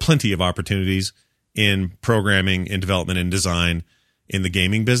there are plenty of opportunities in programming, in development, in design, in the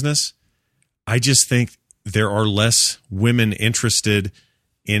gaming business. I just think there are less women interested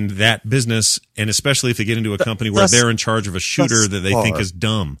in that business, and especially if they get into a company where they're in charge of a shooter that they think is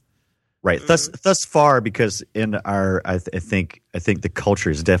dumb. Right. Thus far, because in I think the culture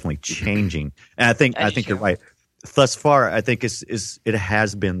is definitely changing, and I think you're right. Thus far, I think it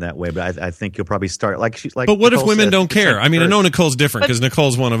has been that way, but I think you'll probably start like. But what if women don't care? I mean, I know Nicole's different because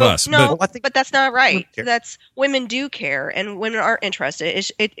Nicole's one of us. No, but that's not right. That's women do care, and women are interested.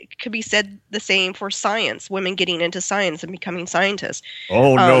 It could be said the same for science. Women getting into science and becoming scientists.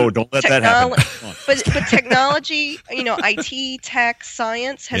 Oh no! Don't let that happen. But technology, IT, tech,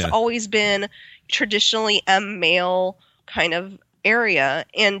 science has always been traditionally a male kind of area,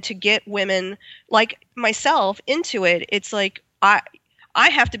 and to get women like myself into it, it's like I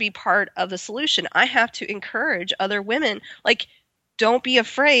have to be part of the solution. I have to encourage other women. Like, don't be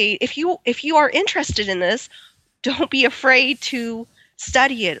afraid. If you are interested in this, don't be afraid to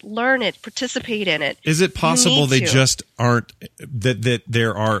study it, learn it, participate in it. Is it possible they just aren't that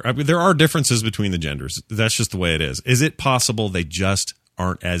there are? I mean, there are differences between the genders. That's just the way it is. Is it possible they just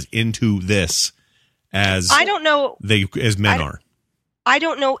aren't as into this as I don't know as men are? I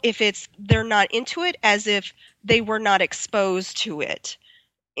don't know if they're not into it as if they were not exposed to it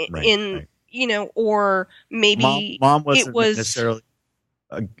or maybe mom wasn't necessarily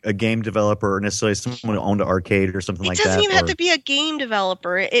a game developer or necessarily someone who owned an arcade or something like that. It doesn't even have to be a game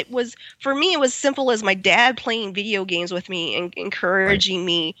developer. For me, it was simple as my dad playing video games with me and encouraging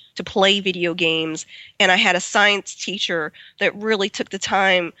me to play video games. And I had a science teacher that really took the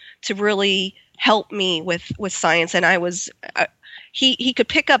time to really help me with science. And I was he could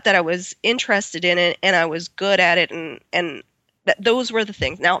pick up that I was interested in it and I was good at it, and those were the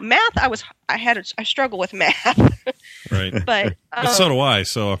things. Now math, I struggle with math. Right. But so do I.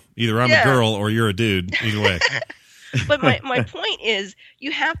 So either I'm a girl or you're a dude. Either way. But my point is,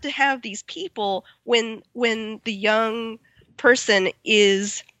 you have to have these people when the young person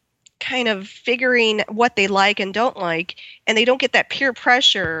is kind of figuring what they like and don't like, and they don't get that peer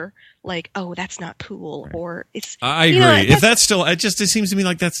pressure. Like, oh, that's not cool, or it's. I agree. If that's still, it seems to me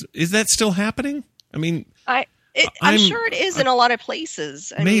like is that still happening? I mean, I'm sure it is in a lot of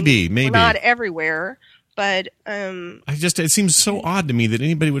places. Maybe not everywhere, but it seems so odd to me that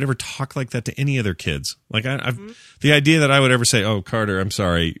anybody would ever talk like that to any other kids. Like the idea that I would ever say, "Oh, Carter, I'm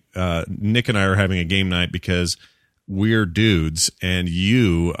sorry, Nick and I are having a game night because we're dudes, and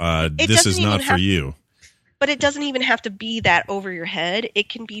you, this is not for you." But it doesn't even have to be that over your head. It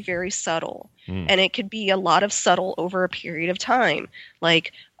can be very subtle. And it could be a lot of subtle over a period of time.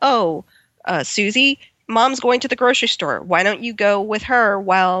 Like, oh, Susie, Mom's going to the grocery store. Why don't you go with her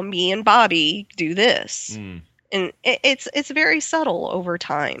while me and Bobby do this? And it's very subtle over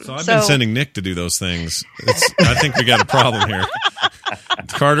time. So I've been sending Nick to do those things. I think we got a problem here.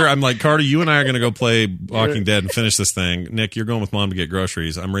 Carter, I'm like, Carter, you and I are going to go play Walking Dead and finish this thing. Nick, you're going with Mom to get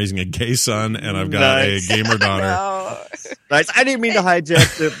groceries. I'm raising a gay son, and I've got a gamer daughter. Nice. I didn't mean to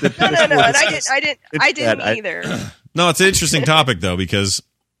hijack the No, and I didn't either. No, it's an interesting topic, though, because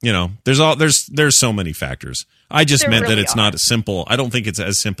there's so many factors. I just There meant that really it's are. not simple. I don't think it's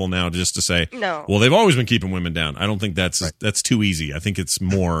as simple now just to say, No. well, they've always been keeping women down. I don't think that's too easy. I think it's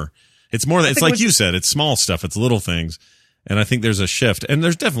more it's like you said, it's small stuff, it's little things. And I think there's a shift, and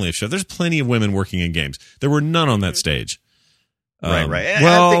there's definitely a shift. There's plenty of women working in games. There were none on that stage. Right. And I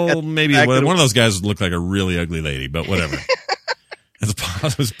Well, think maybe that one could- of those guys looked like a really ugly lady, but whatever.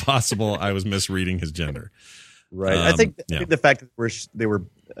 It was possible I was misreading his gender. Right. I think yeah. the fact that they were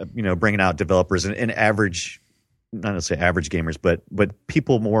bringing out developers and average, not to say average gamers, but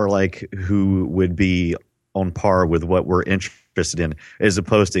people more like who would be on par with what we're interested in, as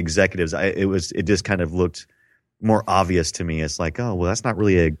opposed to executives. It just kind of looked more obvious to me. It's like, oh well, that's not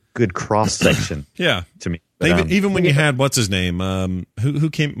really a good cross section. Yeah. To me. But, Even when you had what's his name, who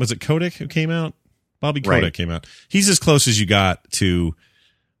came? Was it Kotick who came out? Bobby Kotick Right. came out. He's as close as you got to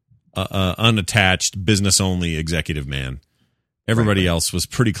unattached, business only executive man. Everybody else was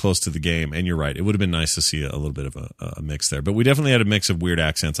pretty close to the game, and you're right. It would have been nice to see a little bit of a mix there, but we definitely had a mix of weird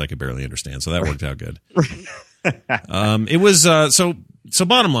accents I could barely understand, so that worked out good. It was so.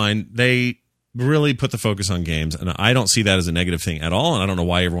 Bottom line, they really put the focus on games, and I don't see that as a negative thing at all, and I don't know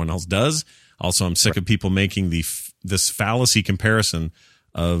why everyone else does. Also, I'm sick of people making this fallacy comparison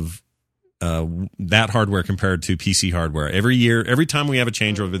of that hardware compared to PC hardware. Every time we have a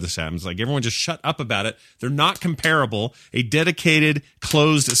changeover, this happens. Like, everyone just shut up about it. They're not comparable. A dedicated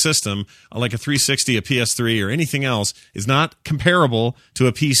closed system like a 360, a PS3, or anything else is not comparable to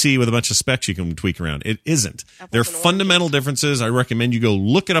a PC with a bunch of specs you can tweak around. It isn't. There are fundamental differences. I recommend you go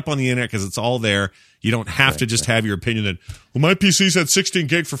look it up on the internet because it's all there. You don't have to just have your opinion that, well, my PC's had 16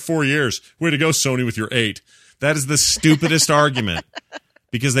 gig for 4 years. Way to go, Sony, with your 8. That is the stupidest argument.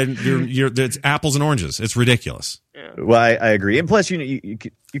 Because it's apples and oranges. It's ridiculous. Well, I agree, and plus, you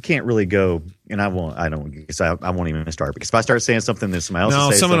can't really go, and I won't even start, because if I start saying something that somebody else, No,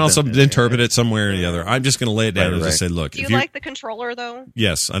 will say someone else will something, interpret it somewhere or the other. I'm just going to lay it down and Right. just say, look. Do you like the controller though?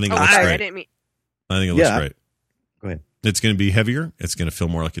 Yes, I think it Oh, looks sorry, great. I didn't mean. I think it looks Yeah. great. Go ahead. It's going to be heavier. It's going to feel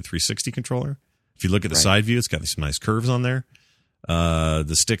more like a 360 controller. If you look at the side view, it's got some nice curves on there.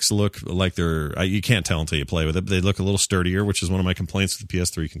 The sticks look like you can't tell until you play with it, but they look a little sturdier, which is one of my complaints with the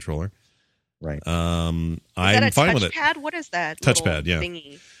PS3 controller. Right. I'm Is that a fine with it. touchpad? What is that? Touchpad, little yeah.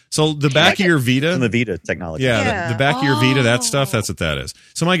 Thingy? So the back of your Vita, And the Vita technology. the back of your Vita, that Oh. stuff, that's what that is.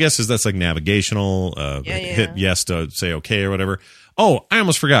 So my guess is that's like navigational, Yeah. hit yes to say okay or whatever. Oh, I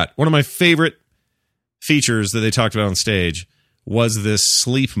almost forgot. One of my favorite features that they talked about on stage was this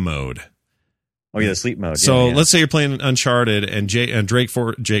sleep mode. Oh yeah, the sleep mode. So yeah. let's say you're playing Uncharted and Drake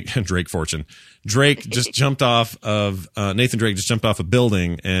just jumped off of Nathan Drake just jumped off a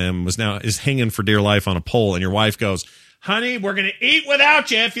building and is hanging for dear life on a pole, and your wife goes, "Honey, we're gonna eat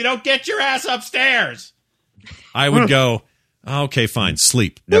without you if you don't get your ass upstairs." I would go, "Okay, fine,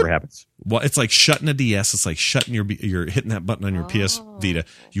 sleep." never happens. Well, it's like shutting a DS. It's like shutting you're hitting that button on your PS Vita.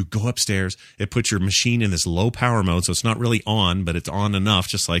 You go upstairs. It puts your machine in this low power mode, so it's not really on, but it's on enough,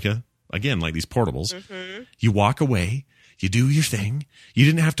 just like like these portables. Mm-hmm. You walk away. You do your thing. You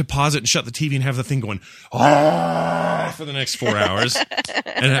didn't have to pause it and shut the TV and have the thing going for the next 4 hours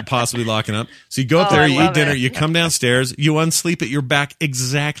and possibly locking up. So you go up there, you eat dinner, you come downstairs, you unsleep it, you're back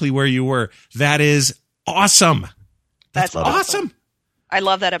exactly where you were. That is awesome. That's awesome. I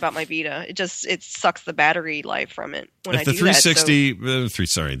love that about my Vita. It sucks the battery life from it when If I the do 360, the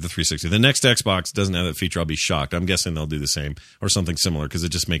 360, the next Xbox doesn't have that feature, I'll be shocked. I'm guessing they'll do the same or something similar because it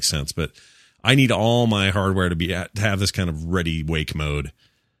just makes sense. But I need all my hardware to have this kind of ready wake mode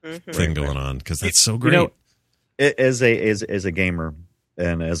thing going on because that's so great. As a gamer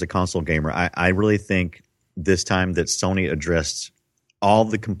and as a console gamer, I really think this time that Sony addressed all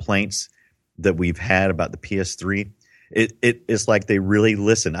the complaints that we've had about the PS3. It's like they really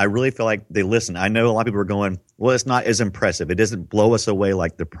listen. I really feel like they listen. I know a lot of people are going, well, it's not as impressive. It doesn't blow us away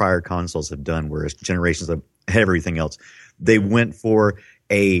like the prior consoles have done, whereas generations of everything else. They went for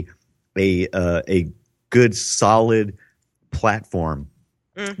a good solid platform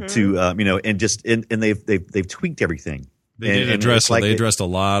to and they've tweaked everything. They addressed a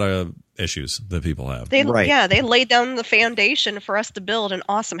lot of issues that people have. They laid down the foundation for us to build an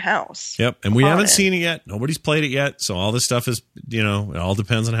awesome house. Yep, and we haven't seen it yet. Nobody's played it yet, so all this stuff is, it all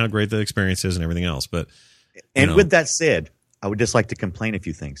depends on how great the experience is and everything else. But with that said, I would just like to complain a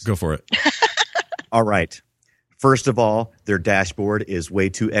few things. Go for it. All right. First of all, their dashboard is way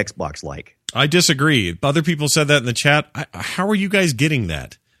too Xbox-like. I disagree. Other people said that in the chat. How are you guys getting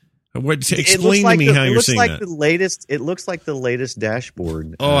that? Explain to me how you're seeing that. It looks like the latest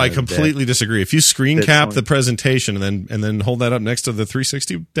dashboard. Oh, I completely disagree. If you screen cap the presentation and then hold that up next to the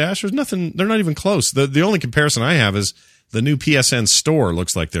 360 dash, there's nothing. They're not even close. The only comparison I have is The new PSN Store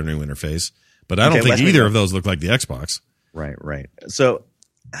looks like their new interface, but I don't Okay, think let's either make of those look like the Xbox. Right. So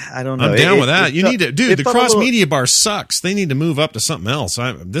I don't know. I'm down with that. You need to, dude. it The felt a cross little- media bar sucks. They need to move up to something else.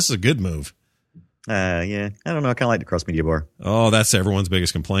 This is a good move. Yeah, I don't know. I kind of like the cross media bar. Oh, that's everyone's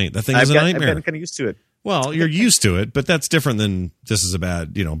biggest complaint. That thing I've is a gotten nightmare. kind of used to it. Well, you're used to it, but that's different than this is a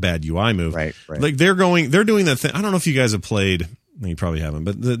bad UI move. Right. Like they're doing that thing. I don't know if you guys have played. You probably haven't,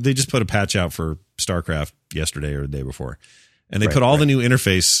 but they just put a patch out for StarCraft yesterday or the day before, and they put all the new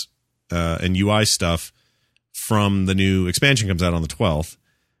interface and UI stuff from the new expansion comes out on the 12th,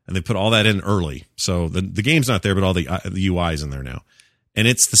 and they put all that in early. So the game's not there, but all the UI's in there now. And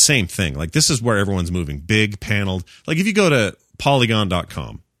it's the same thing. Like this is where everyone's moving. Big paneled. Like if you go to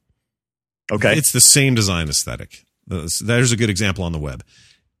polygon.com, Okay. it's the same design aesthetic. There's a good example on the web.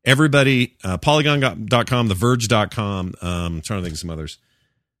 Everybody, polygon.com, theverge.com, I'm trying to think of some others.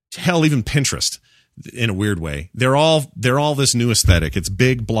 Hell, even Pinterest in a weird way. They're all this new aesthetic. It's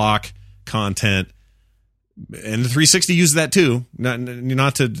big block content. And the 360 uses that too.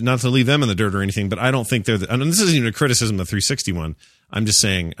 Not to leave them in the dirt or anything, but I don't think they're and this isn't even a criticism of the 360 one. I'm just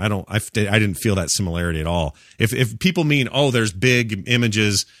saying I didn't feel that similarity at all. If people mean, oh, there's big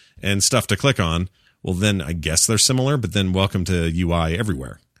images and stuff to click on, well then I guess they're similar, but then welcome to UI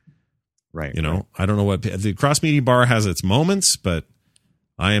everywhere. Right. I don't know what the cross media bar has its moments, but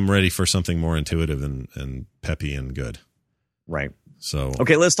I am ready for something more intuitive and peppy and good. Right. So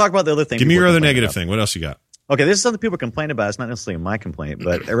Okay, let's talk about the other thing. give me your people other complain negative about. thing. What else you got? Okay, this is something people complain about. It's not necessarily my complaint,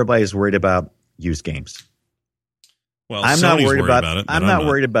 but everybody's worried about used games. Well, I'm not Sony's worried about it. but I'm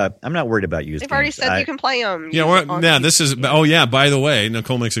not worried about used They've games. already said you can play them. Yeah, this is. Oh, yeah. By the way,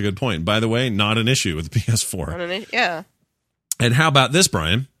 Nicole makes a good point. By the way, not an issue with the PS4. Yeah. And how about this,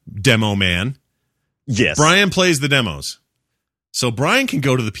 Brian? Demo man. Yes. Brian plays the demos. So Brian can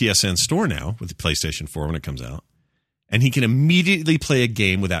go to the PSN store now with the PlayStation 4 when it comes out, and he can immediately play a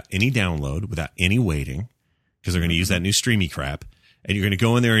game without any download, without any waiting, because they're going to use that new streamy crap. And you're going to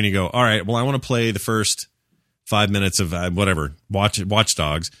go in there and you go, all right, well, I want to play the first 5 minutes of whatever, Watch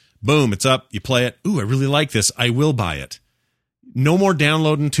Dogs. Boom, it's up. You play it. Ooh, I really like this. I will buy it. No more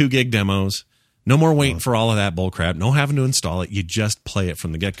downloading 2 gig demos. No more waiting for all of that bull crap. No having to install it. You just play it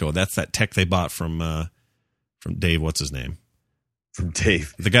from the get-go. That's that tech they bought from Dave. What's his name? From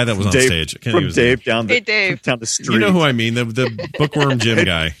Dave. The guy that was on Dave, stage. I can't think From of his name. Dave down the Hey, Dave. down the street. You know who I mean? The Bookworm Jim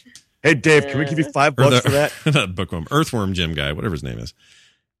guy. Hey Dave, can we give you $5 for that? Not Bookworm. Earthworm Jim guy, whatever his name is.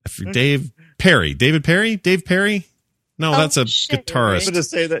 Dave Perry. David Perry? Dave Perry? No, that's a shit. I'm guitarist. going to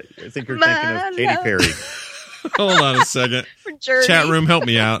say that. I think you're thinking of Katy Perry. Hold on a second. For Journey. Chat room, help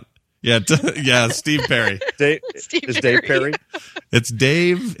me out. Yeah, yeah, Steve Perry. Dave, Steve is Dave Perry. Perry? It's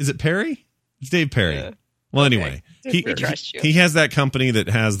Dave. Is it Perry? It's Dave Perry. Yeah. Well, anyway, We trust you. he has that company that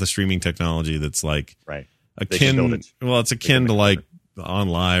has the streaming technology that's like Right. They can build akin. it. Well, it's akin to like On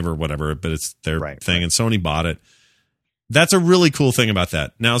Live or whatever, but it's their thing, and Sony bought it. That's a really cool thing about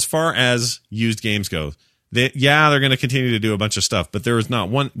that. Now, as far as used games go, they're going to continue to do a bunch of stuff, but there is not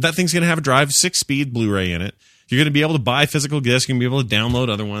one. That thing's going to have a drive 6-speed Blu-ray in it. You're going to be able to buy physical discs. You're going to be able to download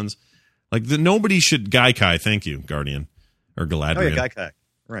other ones. Like nobody should Gaikai. Thank you, Guardian or Galadriel. Oh, yeah, Gaikai.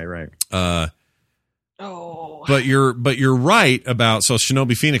 Right. But you're right about. So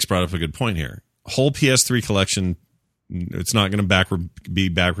Shinobi Phoenix brought up a good point here. Whole PS3 collection. It's not going to be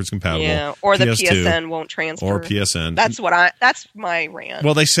backwards compatible. Yeah, or the PS2, PSN won't transfer. or PSN. That's my rant.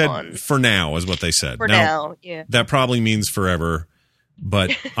 Well, they said on- for now is what they said. For now, yeah. That probably means forever,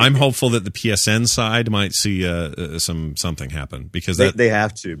 but I'm hopeful that the PSN side might see something happen because They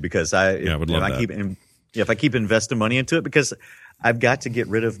have to, because I would love that. If I keep investing money into it, because I've got to get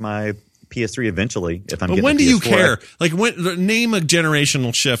rid of my PS3 eventually. If I'm But getting when a do you PS4. care? Like, name a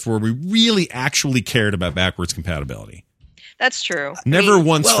generational shift where we really actually cared about backwards compatibility. That's true. Never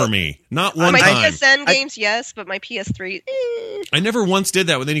once for me. Not one my time. PSN games, yes, but my PS3, I never once did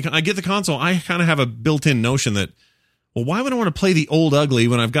that with any. I get the console. I kind of have a built-in notion that, well, why would I want to play the old ugly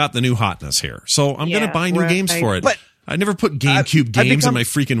when I've got the new hotness here? So I'm going to buy new games for it. But I never put GameCube games in my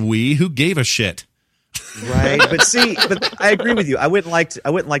freaking Wii. Who gave a shit? Right, but I agree with you. I wouldn't like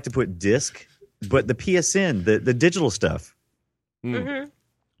to put disc, but the PSN, the digital stuff. Mm-hmm.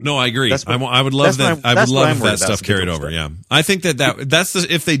 No, I agree. That's what- I would love that's what that. I'm- I would that's what love I'm if worried that about, stuff some carried digital over. stuff. Yeah, I think that's the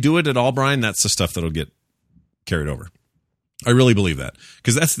if they do it at all, Brian. That's the stuff that'll get carried over. I really believe that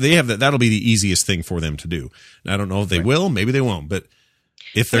because they have that. That'll be the easiest thing for them to do. And I don't know if they will. Maybe they won't. But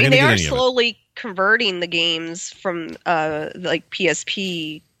if they're going to they get are any of it, slowly converting the games from like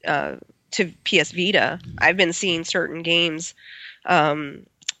PSP to PS Vita. I've been seeing certain games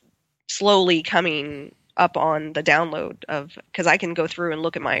slowly coming up on the download because I can go through and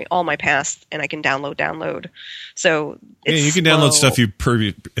look at all my past, and I can download. So it's you can download stuff you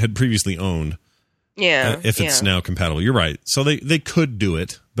had previously owned. Yeah, if it's now compatible. You're right. So they could do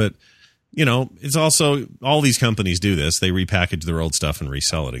it, but it's also all these companies do this. They repackage their old stuff and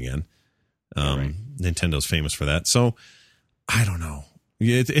resell it again. Right. Nintendo's famous for that. So I don't know.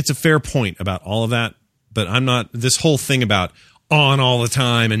 It's a fair point about all of that, but I'm not. This whole thing about on all the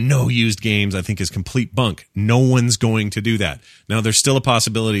time and no used games, I think is complete bunk. No one's going to do that. Now, there's still a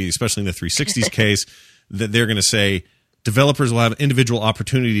possibility, especially in the 360's case, that they're going to say developers will have individual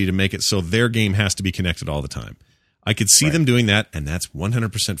opportunity to make it so their game has to be connected all the time. I could see them doing that, and that's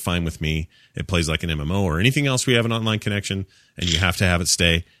 100% fine with me. It plays like an MMO or anything else we have an online connection, and you have to have it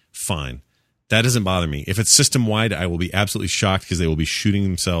stay. Fine. That doesn't bother me. If it's system-wide, I will be absolutely shocked because they will be shooting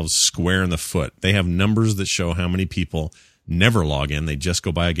themselves square in the foot. They have numbers that show how many people never log in. They just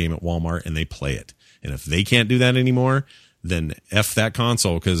go buy a game at Walmart and they play it. And if they can't do that anymore, then F that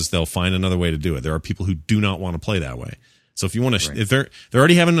console because they'll find another way to do it. There are people who do not want to play that way. So if you want to, if they're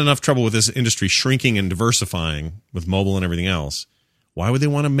already having enough trouble with this industry shrinking and diversifying with mobile and everything else, why would they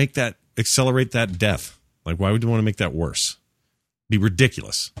want to accelerate that death? Like, why would they want to make that worse? Be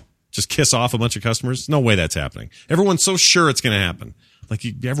ridiculous. Just kiss off a bunch of customers? No way that's happening. Everyone's so sure it's going to happen. Like,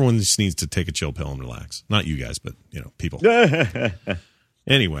 everyone just needs to take a chill pill and relax. Not you guys, but, people.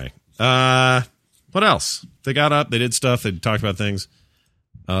 Anyway, what else? They got up, they did stuff, they talked about things.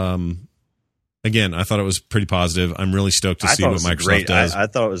 Again, I thought it was pretty positive. I'm really stoked to see what Microsoft does. I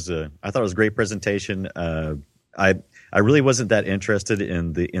thought it was a great presentation. I really wasn't that interested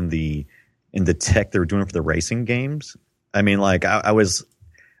in the tech they were doing for the racing games. I mean, like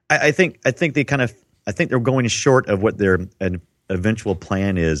I think they're going short of what their eventual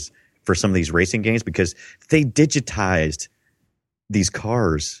plan is for some of these racing games because they digitized these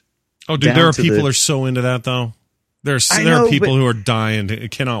cars. Oh, dude, there are people who are so into that though. There are people who are dying,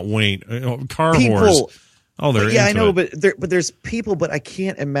 cannot wait. Car whores. Oh, they're into it. I know, but there's people, but I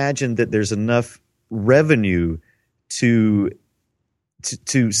can't imagine that there's enough revenue to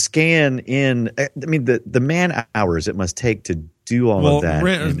scan in. I mean, the man hours it must take to do all of that.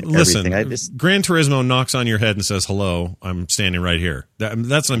 Listen, Gran Turismo knocks on your head and says, "Hello, I'm standing right here."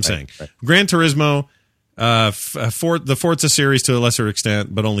 That's what I'm saying. Right. Gran Turismo, the Forza series to a lesser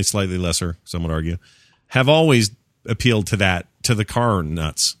extent, but only slightly lesser, some would argue, have always appealed to the car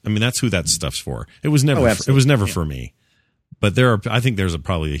nuts. I mean, that's who that stuff's for. It was never for me. But I think there's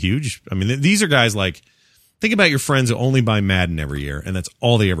probably a huge. I mean, these are guys like. Think about your friends who only buy Madden every year, and that's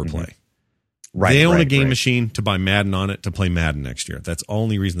all they ever play. Right, they own a game machine to buy Madden on it to play Madden next year. That's the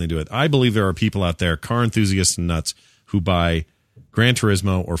only reason they do it. I believe there are people out there, car enthusiasts and nuts, who buy Gran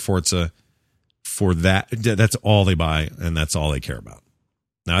Turismo or Forza for that. That's all they buy, and that's all they care about.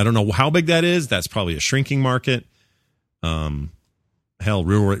 Now, I don't know how big that is. That's probably a shrinking market. Hell,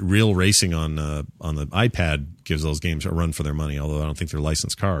 real racing on the iPad gives those games a run for their money, although I don't think they're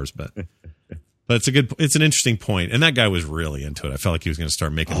licensed cars, but... But it's an interesting point, and that guy was really into it. I felt like he was going to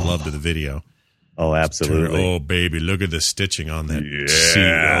start making love to the video. Oh, absolutely! Oh, baby, look at the stitching on that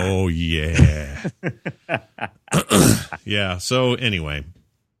seat. Oh, yeah, yeah. So anyway,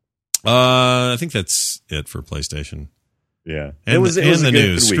 I think that's it for PlayStation. Yeah, and it was the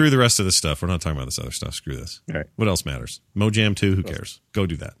news. Screw the rest of the stuff. We're not talking about this other stuff. Screw this. All right. What else matters? Mojam 2. Who cares? Go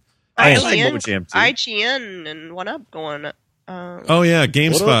do that. I like Mojam 2. IGN and 1UP going. Oh yeah,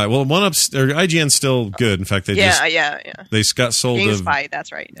 GameSpy. Well, 1UP's or IGN's still good. In fact, they got sold. GameSpy,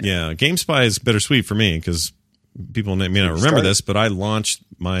 that's right. Yeah, GameSpy is bittersweet for me because people may not remember this, but I launched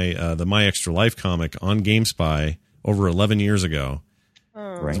the My Extra Life comic on GameSpy over 11 years ago.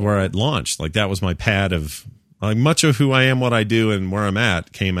 That's where I launched. Like that was my pad of much of who I am, what I do, and where I'm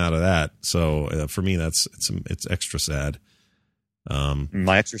at came out of that. So for me, it's extra sad.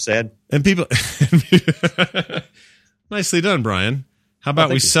 My extra sad, and people. Nicely done, Brian. How about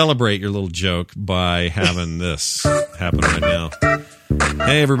we celebrate your little joke by having this happen right now?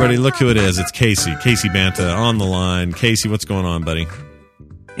 Hey, everybody, look who it is. It's Casey. Casey Banta on the line. Casey, what's going on, buddy?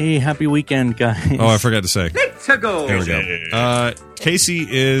 Hey, happy weekend, guys. Oh, I forgot to say. Let's go. There we go. Casey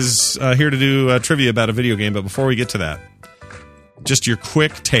is here to do trivia about a video game, but before we get to that, just your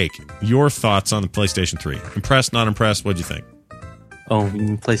quick take, your thoughts on the PlayStation 3. Impressed, not impressed? What'd you think? Oh, you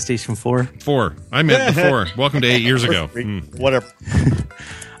mean PlayStation 4? 4. I meant the 4. Welcome to 8 years ago. Whatever.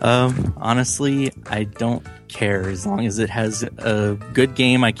 Honestly, I don't care. As long as it has a good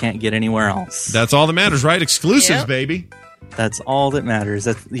game I can't get anywhere else. That's all that matters, right? Exclusives, baby. That's all that matters.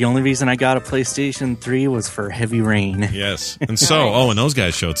 That's the only reason I got a PlayStation 3 was for Heavy Rain. Yes. And so, and those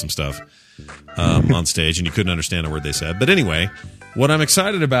guys showed some stuff on stage, and you couldn't understand a word they said. But anyway, what I'm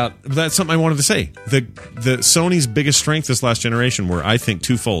excited about, that's something I wanted to say. The Sony's biggest strength this last generation were, I think,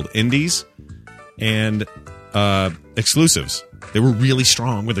 twofold: indies and exclusives. They were really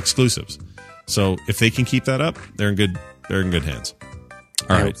strong with exclusives. So if they can keep that up, they're in good hands.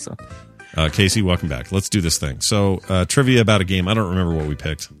 All I right. hope so. Casey, welcome back. Let's do this thing. So, trivia about a game. I don't remember what we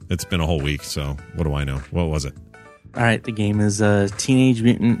picked. It's been a whole week, so what do I know? What was it? All right, the game is Teenage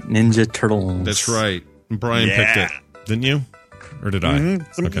Mutant Ninja Turtles. That's right. Brian picked it. Didn't you? Or did I?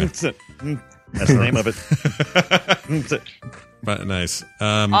 Okay. That's the name of it. But nice.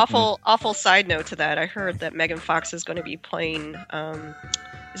 Awful side note to that. I heard that Megan Fox is going to be playing.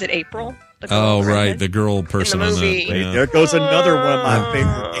 Is it April? The girl Oh, redhead? right. The girl person In the on the. movie. Yeah. There goes another one of my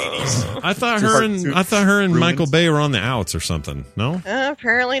favorite 80s. I thought her and Michael Bay were on the outs or something. No?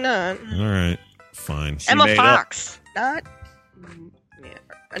 Apparently not. All right. Fine. Emma made Fox, not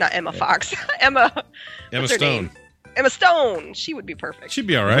Emma Fox. Emma what's her Stone. name? Emma Stone. She would be perfect. She'd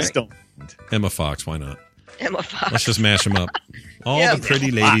be all right. Stone. Emma Fox. Why not? Emma Fox. Let's just mash them up. All Yeah, the pretty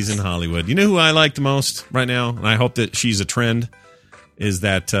Emma ladies Fox. in Hollywood. You know who I like the most right now, and I hope that she's a trend, is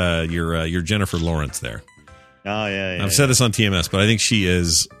that your Jennifer Lawrence there. Oh, yeah. I've said this on TMS, but I think she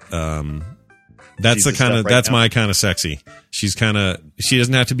is. That's She's the the kind of stuff right that's now. my kind of sexy. She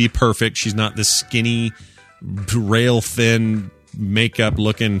doesn't have to be perfect. She's not this skinny, rail thin, makeup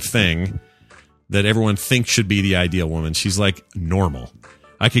looking thing that everyone thinks should be the ideal woman. She's like normal.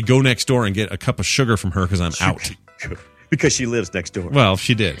 I could go next door and get a cup of sugar from her because I'm out. Because she lives next door. Well, if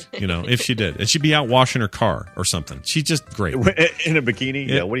she did, if she did, and she'd be out washing her car or something. She's just great. In a bikini?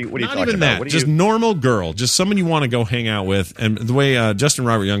 Yeah. What are you Not talking even about? that. What are Just you? normal girl. Just someone you want to go hang out with. And the way Justin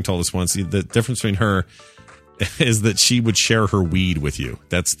Robert Young told us once, the difference between her is that she would share her weed with you.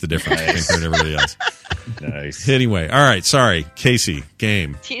 That's the difference between her and everybody else. Nice. Anyway, all right. Sorry, Casey.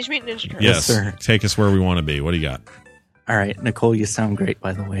 Game. Teenage Mutant Ninja Turtles. Yes, sir. take us where we want to be. What do you got? All right, Nicole, you sound great,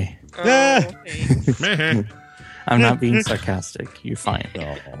 by the way. Oh, Mm-hmm. thanks. I'm not being sarcastic. You're fine.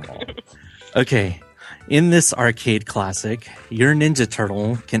 Oh. Okay. In this arcade classic, your Ninja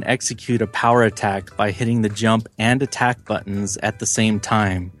Turtle can execute a power attack by hitting the jump and attack buttons at the same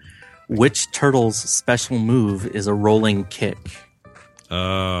time. Which turtle's special move is a rolling kick?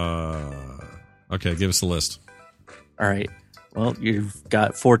 Okay, give us a list. All right. Well, you've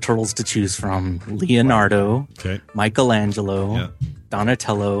got 4 turtles to choose from: Leonardo, Okay. Michelangelo, Yeah.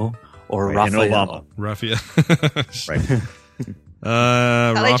 Donatello, or Right, and Raphael. Obama. Raphael. Right.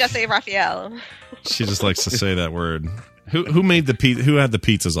 I like just say Raphael. She just likes to say that word. Who made the Who had the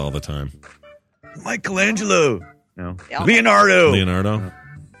pizzas all the time? Michelangelo. No. Yeah. Leonardo. Leonardo.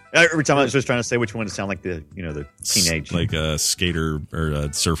 Every time I was just trying to say which one to sound like the teenage. Like a skater or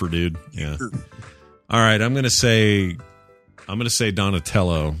a surfer dude. Yeah. All right, I'm gonna say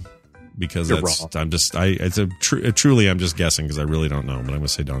Donatello because You're that's wrong. truly I'm just guessing because I really don't know, but I'm gonna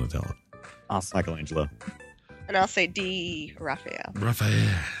say Donatello. Awesome. Michelangelo. And I'll say D. Raphael. Raphael.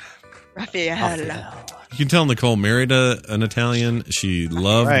 Raphael. You can tell Nicole married an Italian. She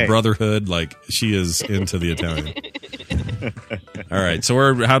loved Right. brotherhood. Like she is into the Italian. All right,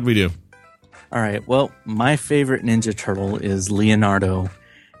 so how'd we do? All right. Well, my favorite Ninja Turtle is Leonardo,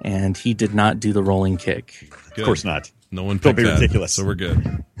 and he did not do the rolling kick. Good. Of course not. No one Don't picked be that, ridiculous. so we're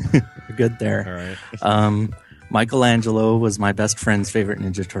good. We're good All there. right. Michelangelo was my best friend's favorite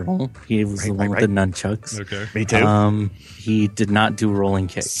Ninja Turtle. He was the one with the nunchucks. Okay. Me too. He did not do rolling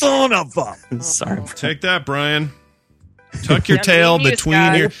kick. Son of a. Sorry. Take that, Brian. Tuck your Yeah, tail me and you, between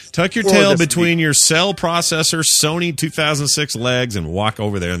Scott. your Or tail this between your cell processor Sony 2006 legs and walk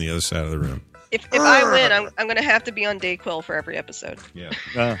over there on the other side of the room. If I win, I'm going to have to be on Dayquil for every episode. Yeah.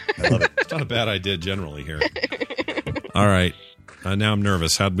 I love it. It's not a bad idea generally here. All right. Now I'm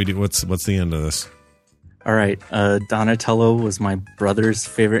nervous. How'd we do? What's the end of this? All right. Donatello was my brother's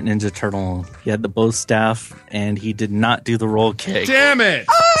favorite Ninja Turtle. He had the bow staff, and he did not do the roll kick. Damn it!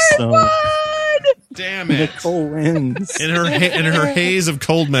 So Damn it! Nicole wins. In her haze of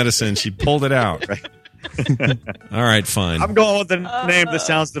cold medicine, she pulled it out. All right, fine. I'm going with the name that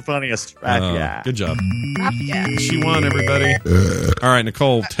sounds the funniest. Raphael. Good job. Raphael. She won, everybody. All right,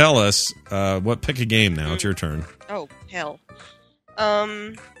 Nicole, tell us pick a game now. It's your turn. Oh, hell.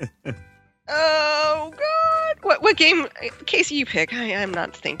 Oh, God. What game? Casey, you pick. I'm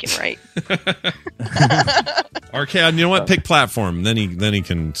not thinking right. Arcade. You know what? Pick platform. Then he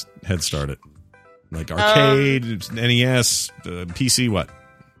can head start it. Like arcade, NES, PC. What?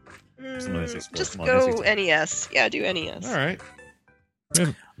 Just go NES. Yeah, do NES. All right.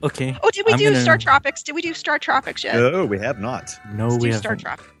 Okay. Oh, did we I'm do gonna- Star Tropics? Did we do Star Tropics yet? No, we have not. No, Let's we do have Star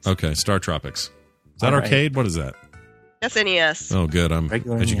Tropics. Okay. Star Tropics. Is that All right. arcade? What is that? That's NES. Oh, good.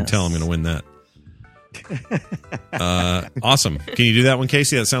 Regular As you can NES. tell, I'm going to win that. Awesome. Can you do that one,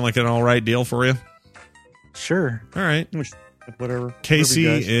 Casey? That sound like an all right deal for you? Sure. All right. Whatever. Casey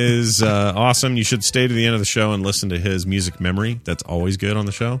Whatever, guys. is awesome. You should stay to the end of the show and listen to his music memory. That's always good on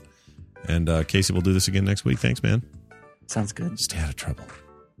the show. And Casey will do this again next week. Thanks, man. Sounds good. Stay out of trouble.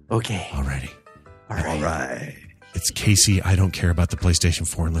 Okay. Alrighty. All right. All right. It's Casey. I don't care about the PlayStation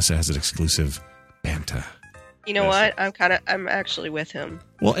 4 unless it has an exclusive Banta. You know what? I'm actually with him.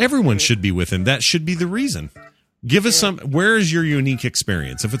 Well, everyone should be with him. That should be the reason. Give us some. Where is your unique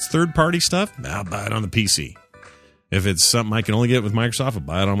experience? If it's third-party stuff, I'll buy it on the PC. If it's something I can only get with Microsoft, I'll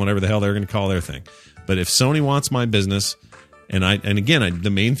buy it on whatever the hell they're going to call their thing. But if Sony wants my business, the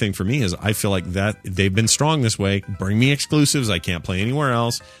main thing for me is I feel like that they've been strong this way. Bring me exclusives I can't play anywhere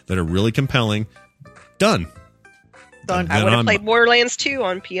else that are really compelling. Done. Done. I would have played Borderlands 2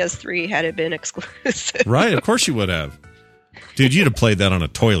 on PS3 had it been exclusive. Right, of course you would have. Dude, you'd have played that on a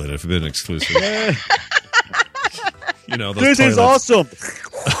toilet if it had been exclusive. You know, those This is toilets. awesome.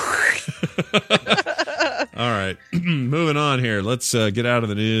 All right. Moving on here. Let's get out of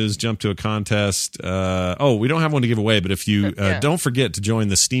the news, jump to a contest. We don't have one to give away, but if you don't forget to join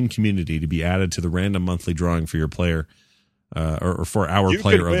the Steam community to be added to the random monthly drawing for your player or for our You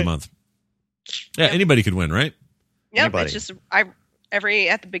player could of the win. month. Yeah, anybody could win, right? Yep, Anybody. it's just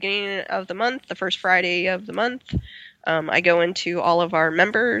at the beginning of the month, the first Friday of the month, I go into all of our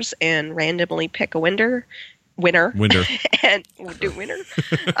members and randomly pick a winner, and we'll do winner.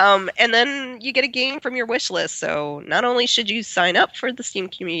 And then you get a game from your wish list. So not only should you sign up for the Steam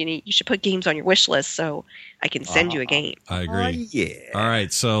community, you should put games on your wish list so I can send you a game. I agree. Yeah. All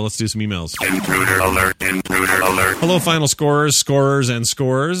right, so let's do some emails. Intruder alert, intruder alert. Hello, final scorers, and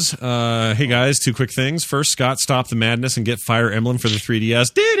scorers. Hey, guys, two quick things. First, Scott, stop the madness and get Fire Emblem for the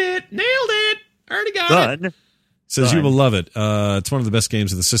 3DS. Did it! Nailed it! Already got it! Done. Says Done. you will love it. It's one of the best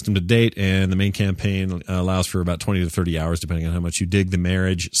games of the system to date, and the main campaign allows for about 20 to 30 hours, depending on how much you dig the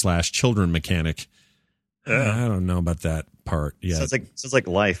marriage/children mechanic. I don't know about that part yet. Sounds like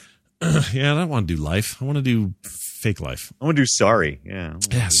life. Yeah, I don't want to do life. I want to do fake life. I want to do sorry. Yeah.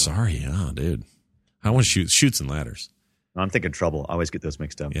 Yeah, sorry. Oh, dude. I want to shoots and ladders. I'm thinking trouble. I always get those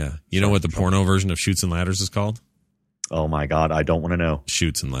mixed up. Yeah. You know what the porno version of shoots and ladders is called? Oh my God. I don't want to know.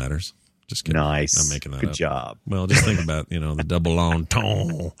 Shoots and ladders. Just kidding. Nice. I'm making that Good up. job. Well, just think about, the double on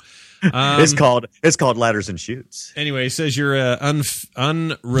tone. It's called Ladders and Shoots. Anyway, he says you're a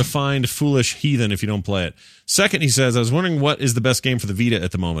unrefined, foolish heathen if you don't play it. Second, he says, I was wondering what is the best game for the Vita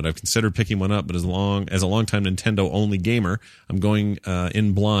at the moment. I've considered picking one up, but as a longtime Nintendo-only gamer, I'm going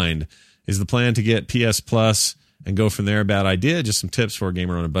in blind. Is the plan to get PS Plus and go from there? Bad idea. Just some tips for a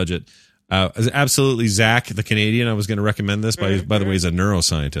gamer on a budget. Absolutely, Zach, the Canadian. I was going to recommend this. By the way, he's a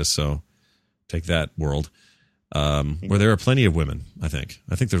neuroscientist, so take that, world. Where there are plenty of women, I think.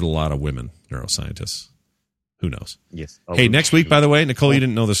 I think there's a lot of women neuroscientists. Who knows? Yes. Hey, next week, by the way, Nicole, you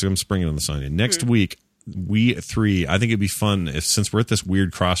didn't know this. I'm springing on the sign in. Next week, we three, I think it'd be fun if, since we're at this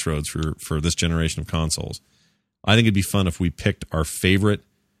weird crossroads for this generation of consoles, I think it'd be fun if we picked our favorite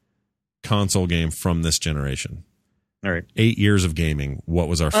console game from this generation. All right. 8 years of gaming. What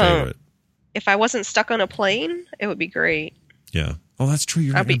was our favorite? If I wasn't stuck on a plane, it would be great. Yeah. Oh, that's true.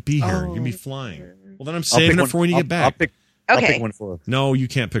 You're not going to be here. You're going to be flying. Well, then I'm saving it for when you get back. I'll Okay. pick one for us. No, you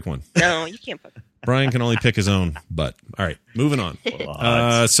can't pick one. No, you can't put. Brian can only pick his own butt. All right, moving on.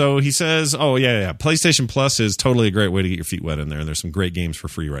 So he says, PlayStation Plus is totally a great way to get your feet wet in there, and there's some great games for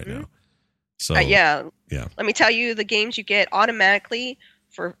free right now. So Yeah. yeah. Let me tell you the games you get automatically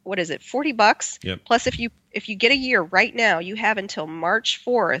for what is it, $40? Yep. Plus, if you get a year right now, you have until March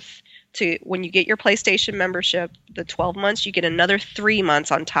 4th to when you get your PlayStation membership. The 12 months, you get another 3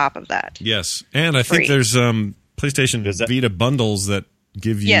 months on top of that. Yes, and I think Free. there's PlayStation Does that- Vita bundles that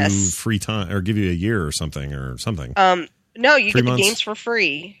give you Yes. free time or give you a year or something. No, you 3 get months? the games for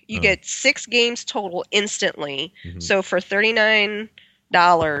free. You Oh. get 6 games total instantly. Mhm. So for $39,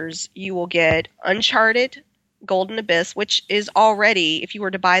 you will get Uncharted, Golden Abyss, which is already, if you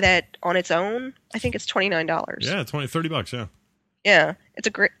were to buy that on its own, I think it's $29. Yeah, $30. Yeah. Yeah, it's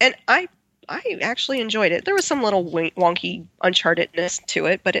a great, and I actually enjoyed it. There was some little wonky Unchartedness to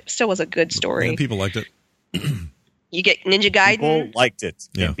it, but it still was a good story. And people liked it. You get Ninja People Gaiden, liked it.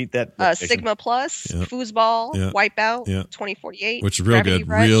 Yeah. Can't beat that. Sigma Plus, Yeah. Foosball, Yeah. Wipeout, Yeah. 2048, Which is real Gravity good.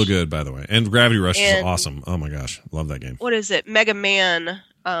 Rush. Real good, by the way. And Gravity Rush is And- awesome. Oh my gosh. Love that game. What is it? Mega Man.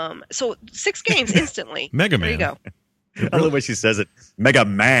 So 6 games instantly. Mega There you Man. go. I love the way she says it. Mega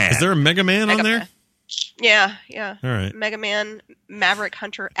Man. Is there a Mega Man on Mega there? Man. Yeah. All right. Mega Man Maverick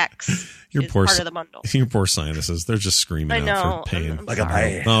Hunter X Your is poor part of the bundle. Your poor sinuses. They're just screaming I out know. for pain. I'm Like a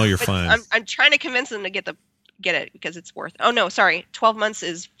sorry. man. Oh, you're But fine. I'm trying to convince them to get the get it because it's worth. Oh no, sorry, 12 months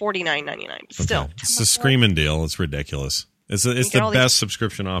is $49.99. Still, Okay. It's a screaming deal. It's ridiculous. It's the best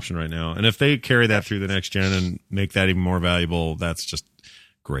subscription option right now. And if they carry that through the next gen and make that even more valuable, that's just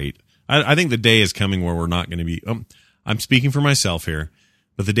great. I think the day is coming where we're not going to be. I'm speaking for myself here,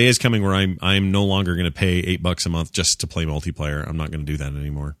 but the day is coming where I'm no longer going to pay $8 a month just to play multiplayer. I'm not going to do that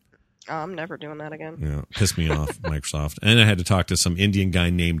anymore. Oh, I'm never doing that again. Yeah, pissed me off, Microsoft. And I had to talk to some Indian guy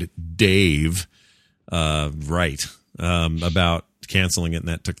named Dave, about canceling it, and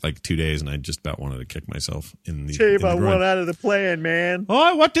that took like 2 days, and I just about wanted to kick myself in the. Dave, I groin. want out of the plan, man.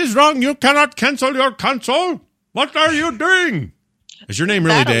 Oh, what is wrong? You cannot cancel your console. What are you doing? Is your name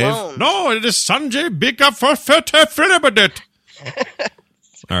really That Dave? alone. No, it is Sanjay Bika for Filibadit.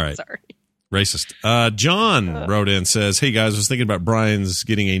 All right. Sorry. Racist. John wrote in, says, hey guys, I was thinking about Brian's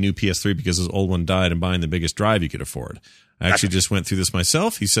getting a new PS3 because his old one died and buying the biggest drive you could afford. I actually just went through this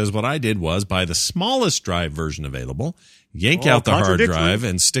myself. He says, what I did was buy the smallest drive version available, yank out the hard contradictory. drive,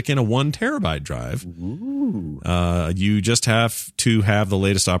 and stick in a 1 terabyte drive. You just have to have the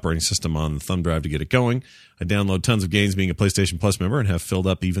latest operating system on the thumb drive to get it going. I download tons of games being a PlayStation Plus member and have filled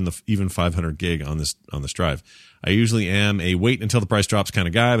up even 500 gig on this drive. I usually am a wait until the price drops kind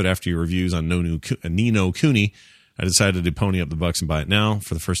of guy, but after your reviews on Ni no Kuni, I decided to pony up the bucks and buy it now.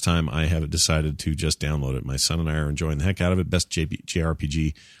 For the first time, I have decided to just download it. My son and I are enjoying the heck out of it. Best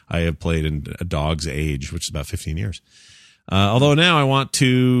JRPG I have played in a dog's age, which is about 15 years. Although now I want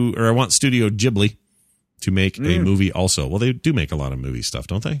Studio Ghibli to make a movie also. Well, they do make a lot of movie stuff,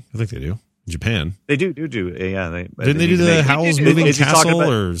 don't they? I think they do. In Japan. They do. Yeah. Didn't they do the Howl's Moving Is he talking Castle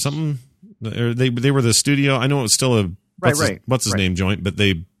about- or something? Or they were the studio. I know it was still a what's his name joint, but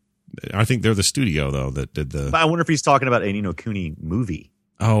I think they're the studio though that did the. But I wonder if he's talking about a Ni no Kuni movie.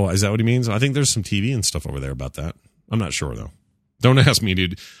 Oh, is that what he means? I think there's some TV and stuff over there about that. I'm not sure though. Don't ask me,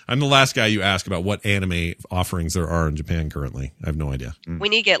 dude. I'm the last guy you ask about what anime offerings there are in Japan currently. I have no idea. We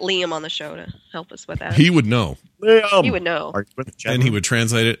need to get Liam on the show to help us with that. He would know, He would know. and he would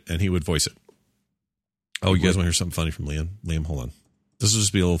translate it, and he would voice it. Oh, you guys want to hear something funny from Liam? Liam, hold on. This will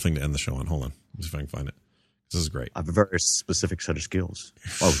just be a little thing to end the show on. Hold on. Let's see if I can find it. This is great. I have a very specific set of skills.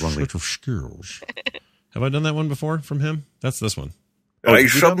 Oh, wrong lead. Set of skills. Have I done that one before from him? That's this one. I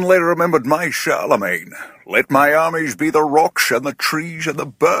suddenly remembered my Charlemagne. Let my armies be the rocks and the trees and the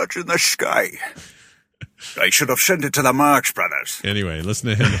birds in the sky. I should have sent it to the Marx Brothers. Anyway, listen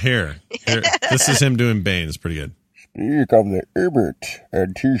to him here. This is him doing Bane. It's pretty good. Speak of the Ibit,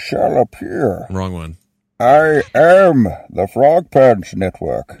 and he shall appear. Wrong one. I am the Frog Pants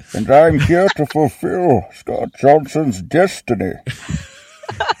Network, and I'm here to fulfill Scott Johnson's destiny.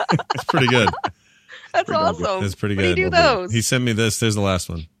 It's pretty good. That's awesome. It's pretty When good. do you do those? He sent me this. There's the last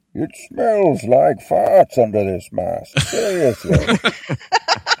one. It smells like farts under this mask. Seriously.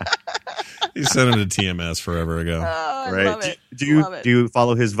 He sent him to TMS forever ago. Oh, I Right. love it. Do Love it. you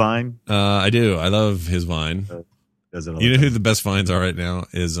follow his Vine? I do. I love his Vine. Does it all You know the who time? the best Vines are right now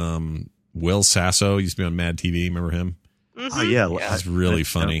is Will Sasso. Used to be on Mad TV. Remember him? Oh yeah, He's really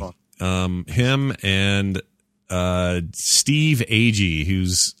funny. Him and Steve Agee,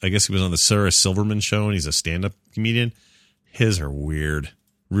 who's I guess he was on the Sarah Silverman show, and he's a stand-up comedian. His are weird,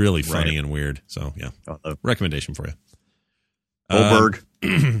 really funny and weird. So yeah, recommendation for you. Goldberg.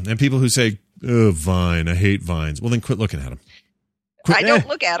 And people who say, "Oh, Vine, I hate Vines." Well, then quit looking at them. I don't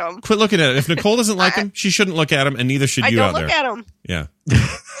look at them. Quit looking at it. If Nicole doesn't like him, she shouldn't look at him, and neither should I you don't out look there. at them. Yeah.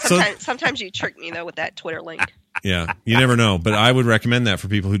 Sometimes you trick me though with that Twitter link. Yeah, you never know. But I would recommend that for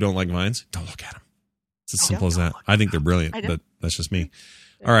people who don't like Vines. Don't look at them. It's as simple as that. I think they're brilliant, but that's just me.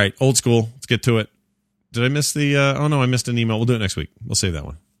 All right, old school. Let's get to it. Did I miss the? Oh no, I missed an email. We'll do it next week. We'll save that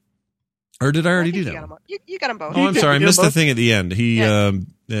one. Or did I already do that? You got them both. Oh, I'm sorry. I You missed did the both? thing at the end.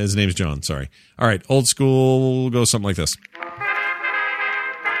 His name's John. Sorry. All right, old school. We'll go something like this.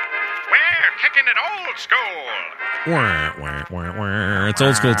 We're kicking it old school. It's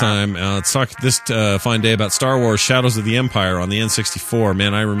old school time. Let's talk this fine day about Star Wars Shadows of the Empire on the N64.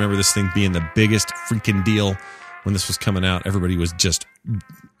 Man, I remember this thing being the biggest freaking deal when this was coming out. Everybody was just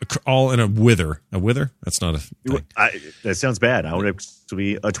all in a wither. A wither? That's not a thing. That sounds bad. I would have to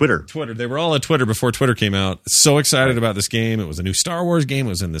be a Twitter. Twitter. They were all at Twitter before Twitter came out. So excited about this game. It was a new Star Wars game. It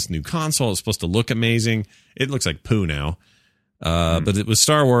was in this new console. It was supposed to look amazing. It looks like poo now. But it was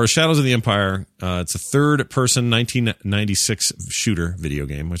Star Wars Shadows of the Empire. It's a third-person 1996 shooter video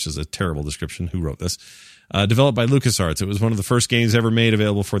game, which is a terrible description. Who wrote this? Developed by LucasArts. It was one of the first games ever made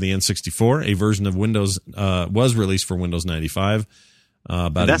available for the N64. A version of Windows was released for Windows 95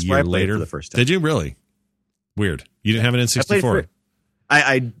 about That's a where year I played it later. for the first time. Did you really? Weird. You didn't have an N64.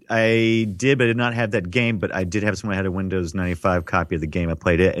 I did, but I did not have that game. But I did have someone who had a Windows 95 copy of the game. I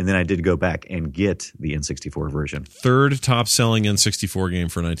played it, and then I did go back and get the N64 version. Third top-selling N64 game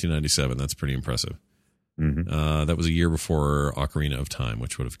for 1997. That's pretty impressive. Mm-hmm. That was a year before Ocarina of Time,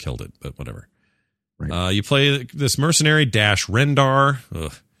 which would have killed it, but whatever. Right. You play this mercenary, Dash Rendar.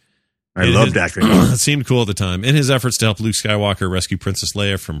 Ugh. I love Dash Rendar. It seemed cool at the time. In his efforts to help Luke Skywalker rescue Princess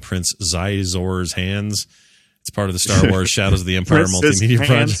Leia from Prince Xizor's hands, it's part of the Star Wars Shadows of the Empire multimedia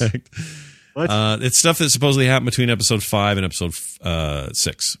project. It's stuff that supposedly happened between Episode 5 and Episode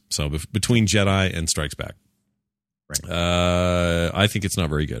 6. So between Jedi and Strikes Back. Right. I think it's not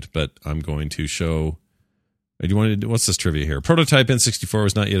very good, but I'm going to show... Do you want to? What's this trivia here? Prototype N64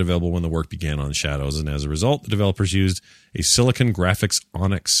 was not yet available when the work began on Shadows, and as a result, the developers used a Silicon Graphics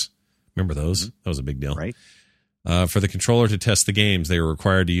Onyx. Remember those? That was a big deal. Right. For the controller to test the games, they were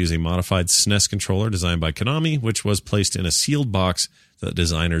required to use a modified SNES controller designed by Konami, which was placed in a sealed box that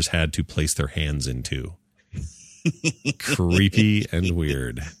designers had to place their hands into. Creepy and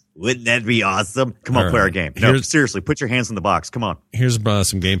weird. Wouldn't that be awesome? Come on, All play right. our game. No, seriously, put your hands in the box. Come on. Here's some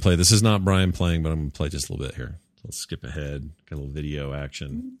gameplay. This is not Brian playing, but I'm going to play just a little bit here. Let's skip ahead. Got a little video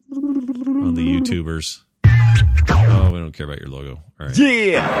action on the YouTubers. Oh, we don't care about your logo. All right.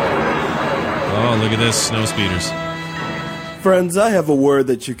 Yeah. Oh, look at this. Snow speeders. Friends, I have a word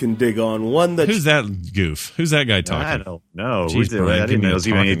that you can dig on. One that Who's that goof? Who's that guy talking? I don't know. Jeez, Brian, I didn't know there was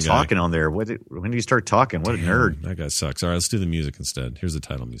even any talking guy. talking on there. When did you start talking? What a nerd. That guy sucks. All right, let's do the music instead. Here's the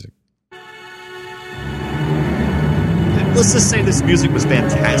title music. Let's just say this music was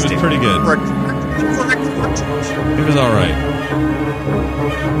fantastic. It was pretty good. It was all right.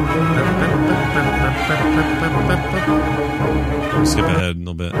 Skip ahead a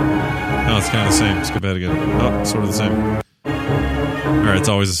little bit. No, it's kind of the same. Skip ahead again. Oh, sort of the same. All right, it's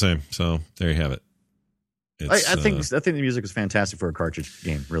always the same. So there you have it. I think the music was fantastic for a cartridge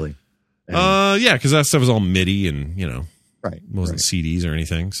game, really. And, yeah, because that stuff was all MIDI and right, wasn't CDs or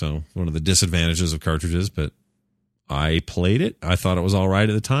anything. So one of the disadvantages of cartridges, but I played it. I thought it was all right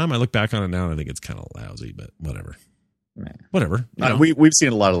at the time. I look back on it now and I think it's kind of lousy, but whatever. Whatever. We've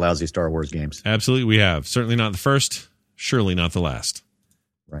seen a lot of lousy Star Wars games. Absolutely, we have. Certainly not the first. Surely not the last.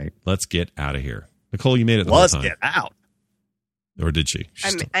 Right. Let's get out of here. Nicole, you made it the whole time. Let's get out. Or did she?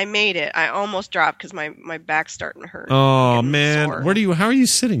 I made it. I almost dropped because my back's starting to hurt. Oh man, sore. How are you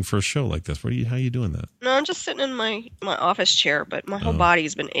sitting for a show like this? How are you doing that? No, I'm just sitting in my office chair, but my whole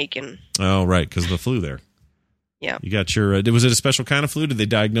body's been aching. Oh right, because of the flu there. Yeah. You got your. Was it a special kind of flu? Did they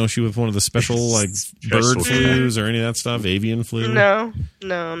diagnose you with one of the special bird flus or any of that stuff? Avian flu? No.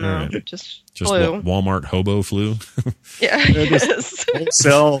 Right. Just flu. Walmart hobo flu. Yeah. Yes.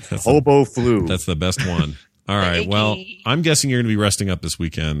 Wholesale hobo flu. That's the best one. All right. Well, I'm guessing you're going to be resting up this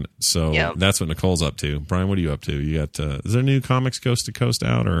weekend, so that's what Nicole's up to. Brian, what are you up to? You got? Is there new comics Coast to Coast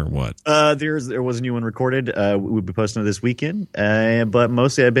out or what? There was a new one recorded. We'll be posting it this weekend. But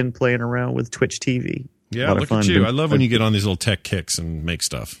mostly, I've been playing around with Twitch TV. Yeah, look at you. I love when you get on these little tech kicks and make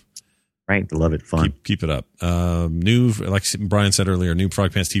stuff. Right, love it. Fun. Keep it up. New, like Brian said earlier, new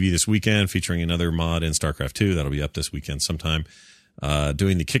Frog Pants TV this weekend, featuring another mod in StarCraft 2. That'll be up this weekend sometime.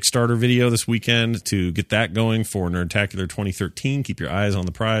 Doing the Kickstarter video this weekend to get that going for Nerdtacular 2013. Keep your eyes on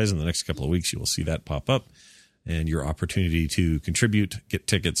the prize. In the next couple of weeks, you will see that pop up, and your opportunity to contribute, get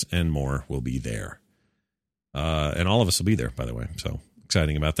tickets, and more will be there. And all of us will be there, by the way. So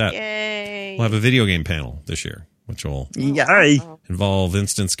exciting about that. Yay. We'll have a video game panel this year, which will involve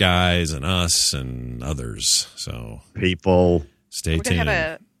Instance Guys and us and others. So people, stay tuned. We're going to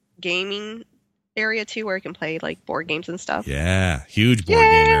have a gaming area too where you can play like board games and stuff. Yeah, huge board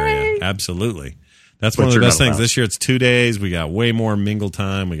game area. Absolutely. That's one of the best things. This year it's 2 days. We got way more mingle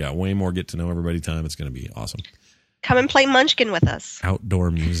time. We got way more get to know everybody time. It's going to be awesome. Come and play Munchkin with us.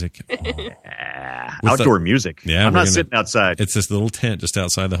 Outdoor music. Outdoor music. Yeah, I'm not sitting outside. It's this little tent just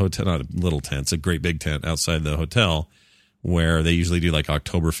outside the hotel. Not a little tent. It's a great big tent outside the hotel where they usually do like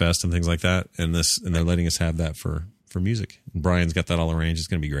Oktoberfest and things like that. And they're letting us have that for music. And Brian's got that all arranged. It's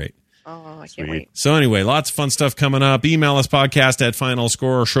going to be great. Oh, I can't wait. So anyway, lots of fun stuff coming up. Email us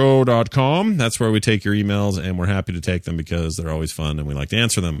podcast@finalscoreshow.com. That's where we take your emails, and we're happy to take them because they're always fun, and we like to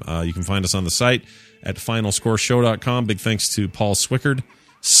answer them. You can find us on the site at finalscoreshow.com. Big thanks to Paul Swickard.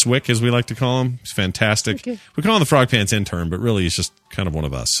 Swick, as we like to call him. He's fantastic. Okay. We call him the Frog Pants intern, but really he's just kind of one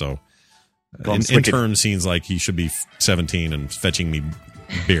of us. So intern seems like he should be 17 and fetching me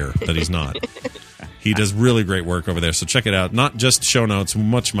beer, but he's not. He does really great work over there, so check it out. Not just show notes,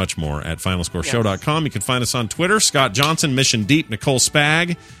 much, much more at finalscoreshow.com. You can find us on Twitter, Scott Johnson, Mission Deep, Nicole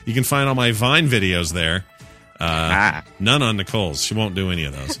Spag. You can find all my Vine videos there. None on Nicole's. She won't do any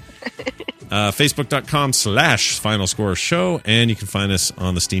of those. Facebook.com/Final Score Show. And you can find us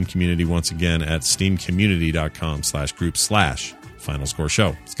on the Steam community once again at steamcommunity.com/group/Final Score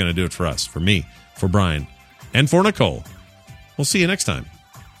Show. It's going to do it for us, for me, for Brian, and for Nicole. We'll see you next time.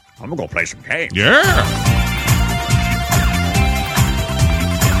 I'm going to go play some games. Yeah!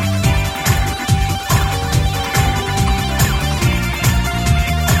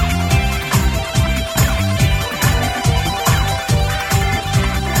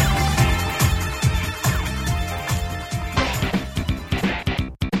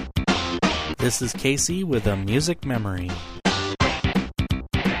 This is Casey with a music memory.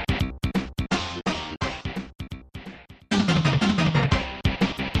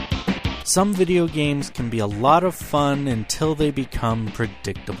 Some video games can be a lot of fun until they become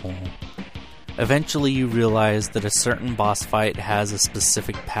predictable. Eventually you realize that a certain boss fight has a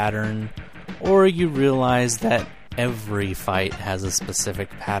specific pattern, or you realize that every fight has a specific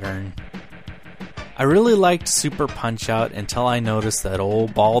pattern. I really liked Super Punch-Out until I noticed that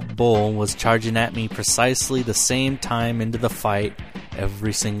old Bald Bull was charging at me precisely the same time into the fight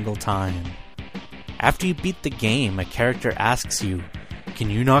every single time. After you beat the game, a character asks you,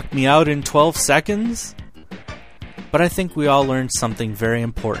 "Can you knock me out in 12 seconds?" But I think we all learned something very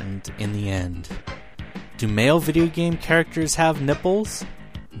important in the end. Do male video game characters have nipples?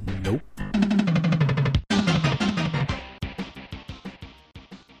 Nope.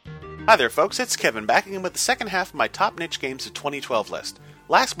 Hi there folks, it's Kevin back again with the second half of my top niche games of 2012 list.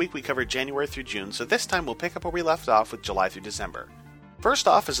 Last week we covered January through June, so this time we'll pick up where we left off with July through December. First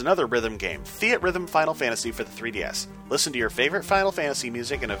off is another rhythm game, Fiat Rhythm Final Fantasy for the 3DS. Listen to your favorite Final Fantasy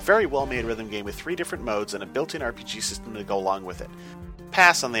music in a very well-made rhythm game with 3 different modes and a built-in RPG system to go along with it.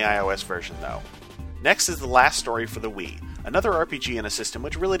 Pass on the iOS version though. Next is The Last Story for the Wii, another RPG in a system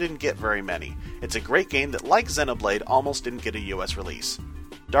which really didn't get very many. It's a great game that, like Xenoblade, almost didn't get a US release.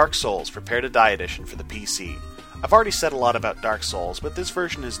 Dark Souls Prepare to Die Edition for the PC. I've already said a lot about Dark Souls, but this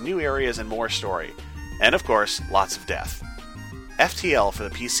version has new areas and more story. And of course, lots of death. FTL for the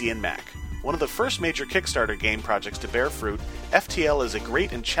PC and Mac. One of the first major Kickstarter game projects to bear fruit, FTL is a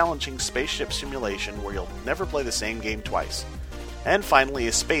great and challenging spaceship simulation where you'll never play the same game twice. And finally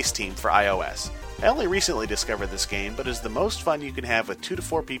is Space Team for iOS. I only recently discovered this game, but is the most fun you can have with 2 to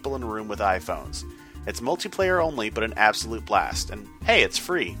 4 people in a room with iPhones. It's multiplayer only, but an absolute blast. And hey, it's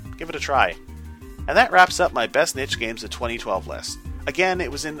free. Give it a try. And that wraps up my best niche games of 2012 list. Again,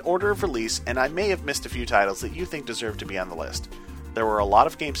 it was in order of release, and I may have missed a few titles that you think deserve to be on the list. There were a lot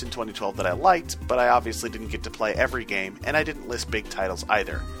of games in 2012 that I liked, but I obviously didn't get to play every game, and I didn't list big titles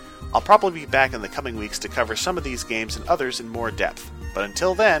either. I'll probably be back in the coming weeks to cover some of these games and others in more depth. But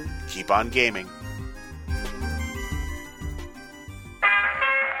until then, keep on gaming.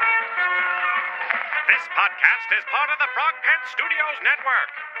 This podcast is part of the Frog Pants Studios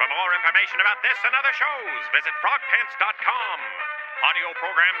Network. For more information about this and other shows, visit frogpants.com. Audio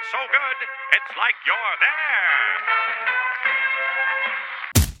program so good, it's like you're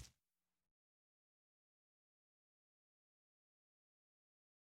there.